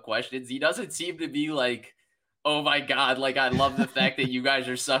sucking up questions, he doesn't seem to be like, oh my God, like, I love the fact that you guys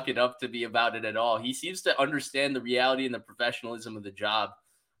are sucking up to me about it at all. He seems to understand the reality and the professionalism of the job.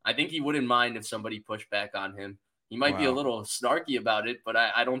 I think he wouldn't mind if somebody pushed back on him. He might be a little snarky about it, but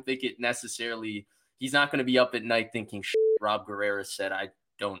I don't think it necessarily, he's not going to be up at night thinking, Rob Guerrera said, I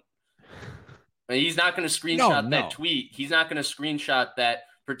don't. He's not going to screenshot that tweet. He's not going to screenshot that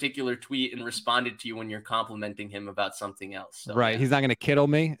particular tweet and respond it to you when you're complimenting him about something else. So, right. Yeah. He's not going to kittle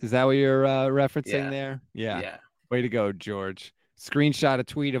me. Is that what you're referencing there? Yeah. Way to go, George. Screenshot a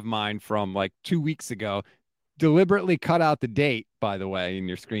tweet of mine from like 2 weeks ago. Deliberately cut out the date, by the way, in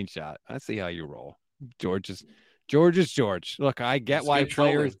your screenshot. I see how you roll. George is George. Look, I get why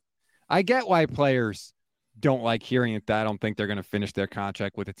players don't like hearing it. That I don't think they're going to finish their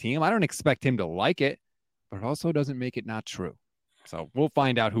contract with a team. I don't expect him to like it, but it also doesn't make it not true. So we'll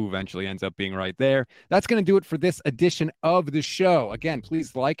find out who eventually ends up being right there. That's going to do it for this edition of the show. Again,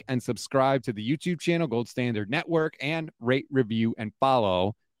 please like and subscribe to the YouTube channel, Gold Standard Network, and rate, review, and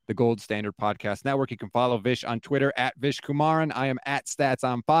follow the Gold Standard Podcast Network. You can follow Vish on Twitter at Vish Kumaran. I am at Stats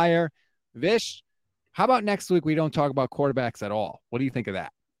on Fire. Vish, how about next week we don't talk about quarterbacks at all? What do you think of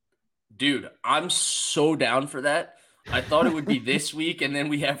that? Dude, I'm so down for that. I thought it would be this week, and then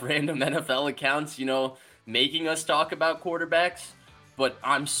we have random NFL accounts, making us talk about quarterbacks. But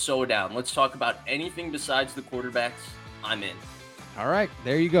I'm so down. Let's talk about anything besides the quarterbacks. I'm in. All right,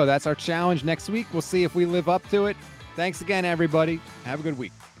 there you go. That's our challenge next week. We'll see if we live up to it. Thanks again, everybody. Have a good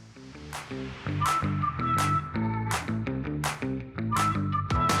week. Bye.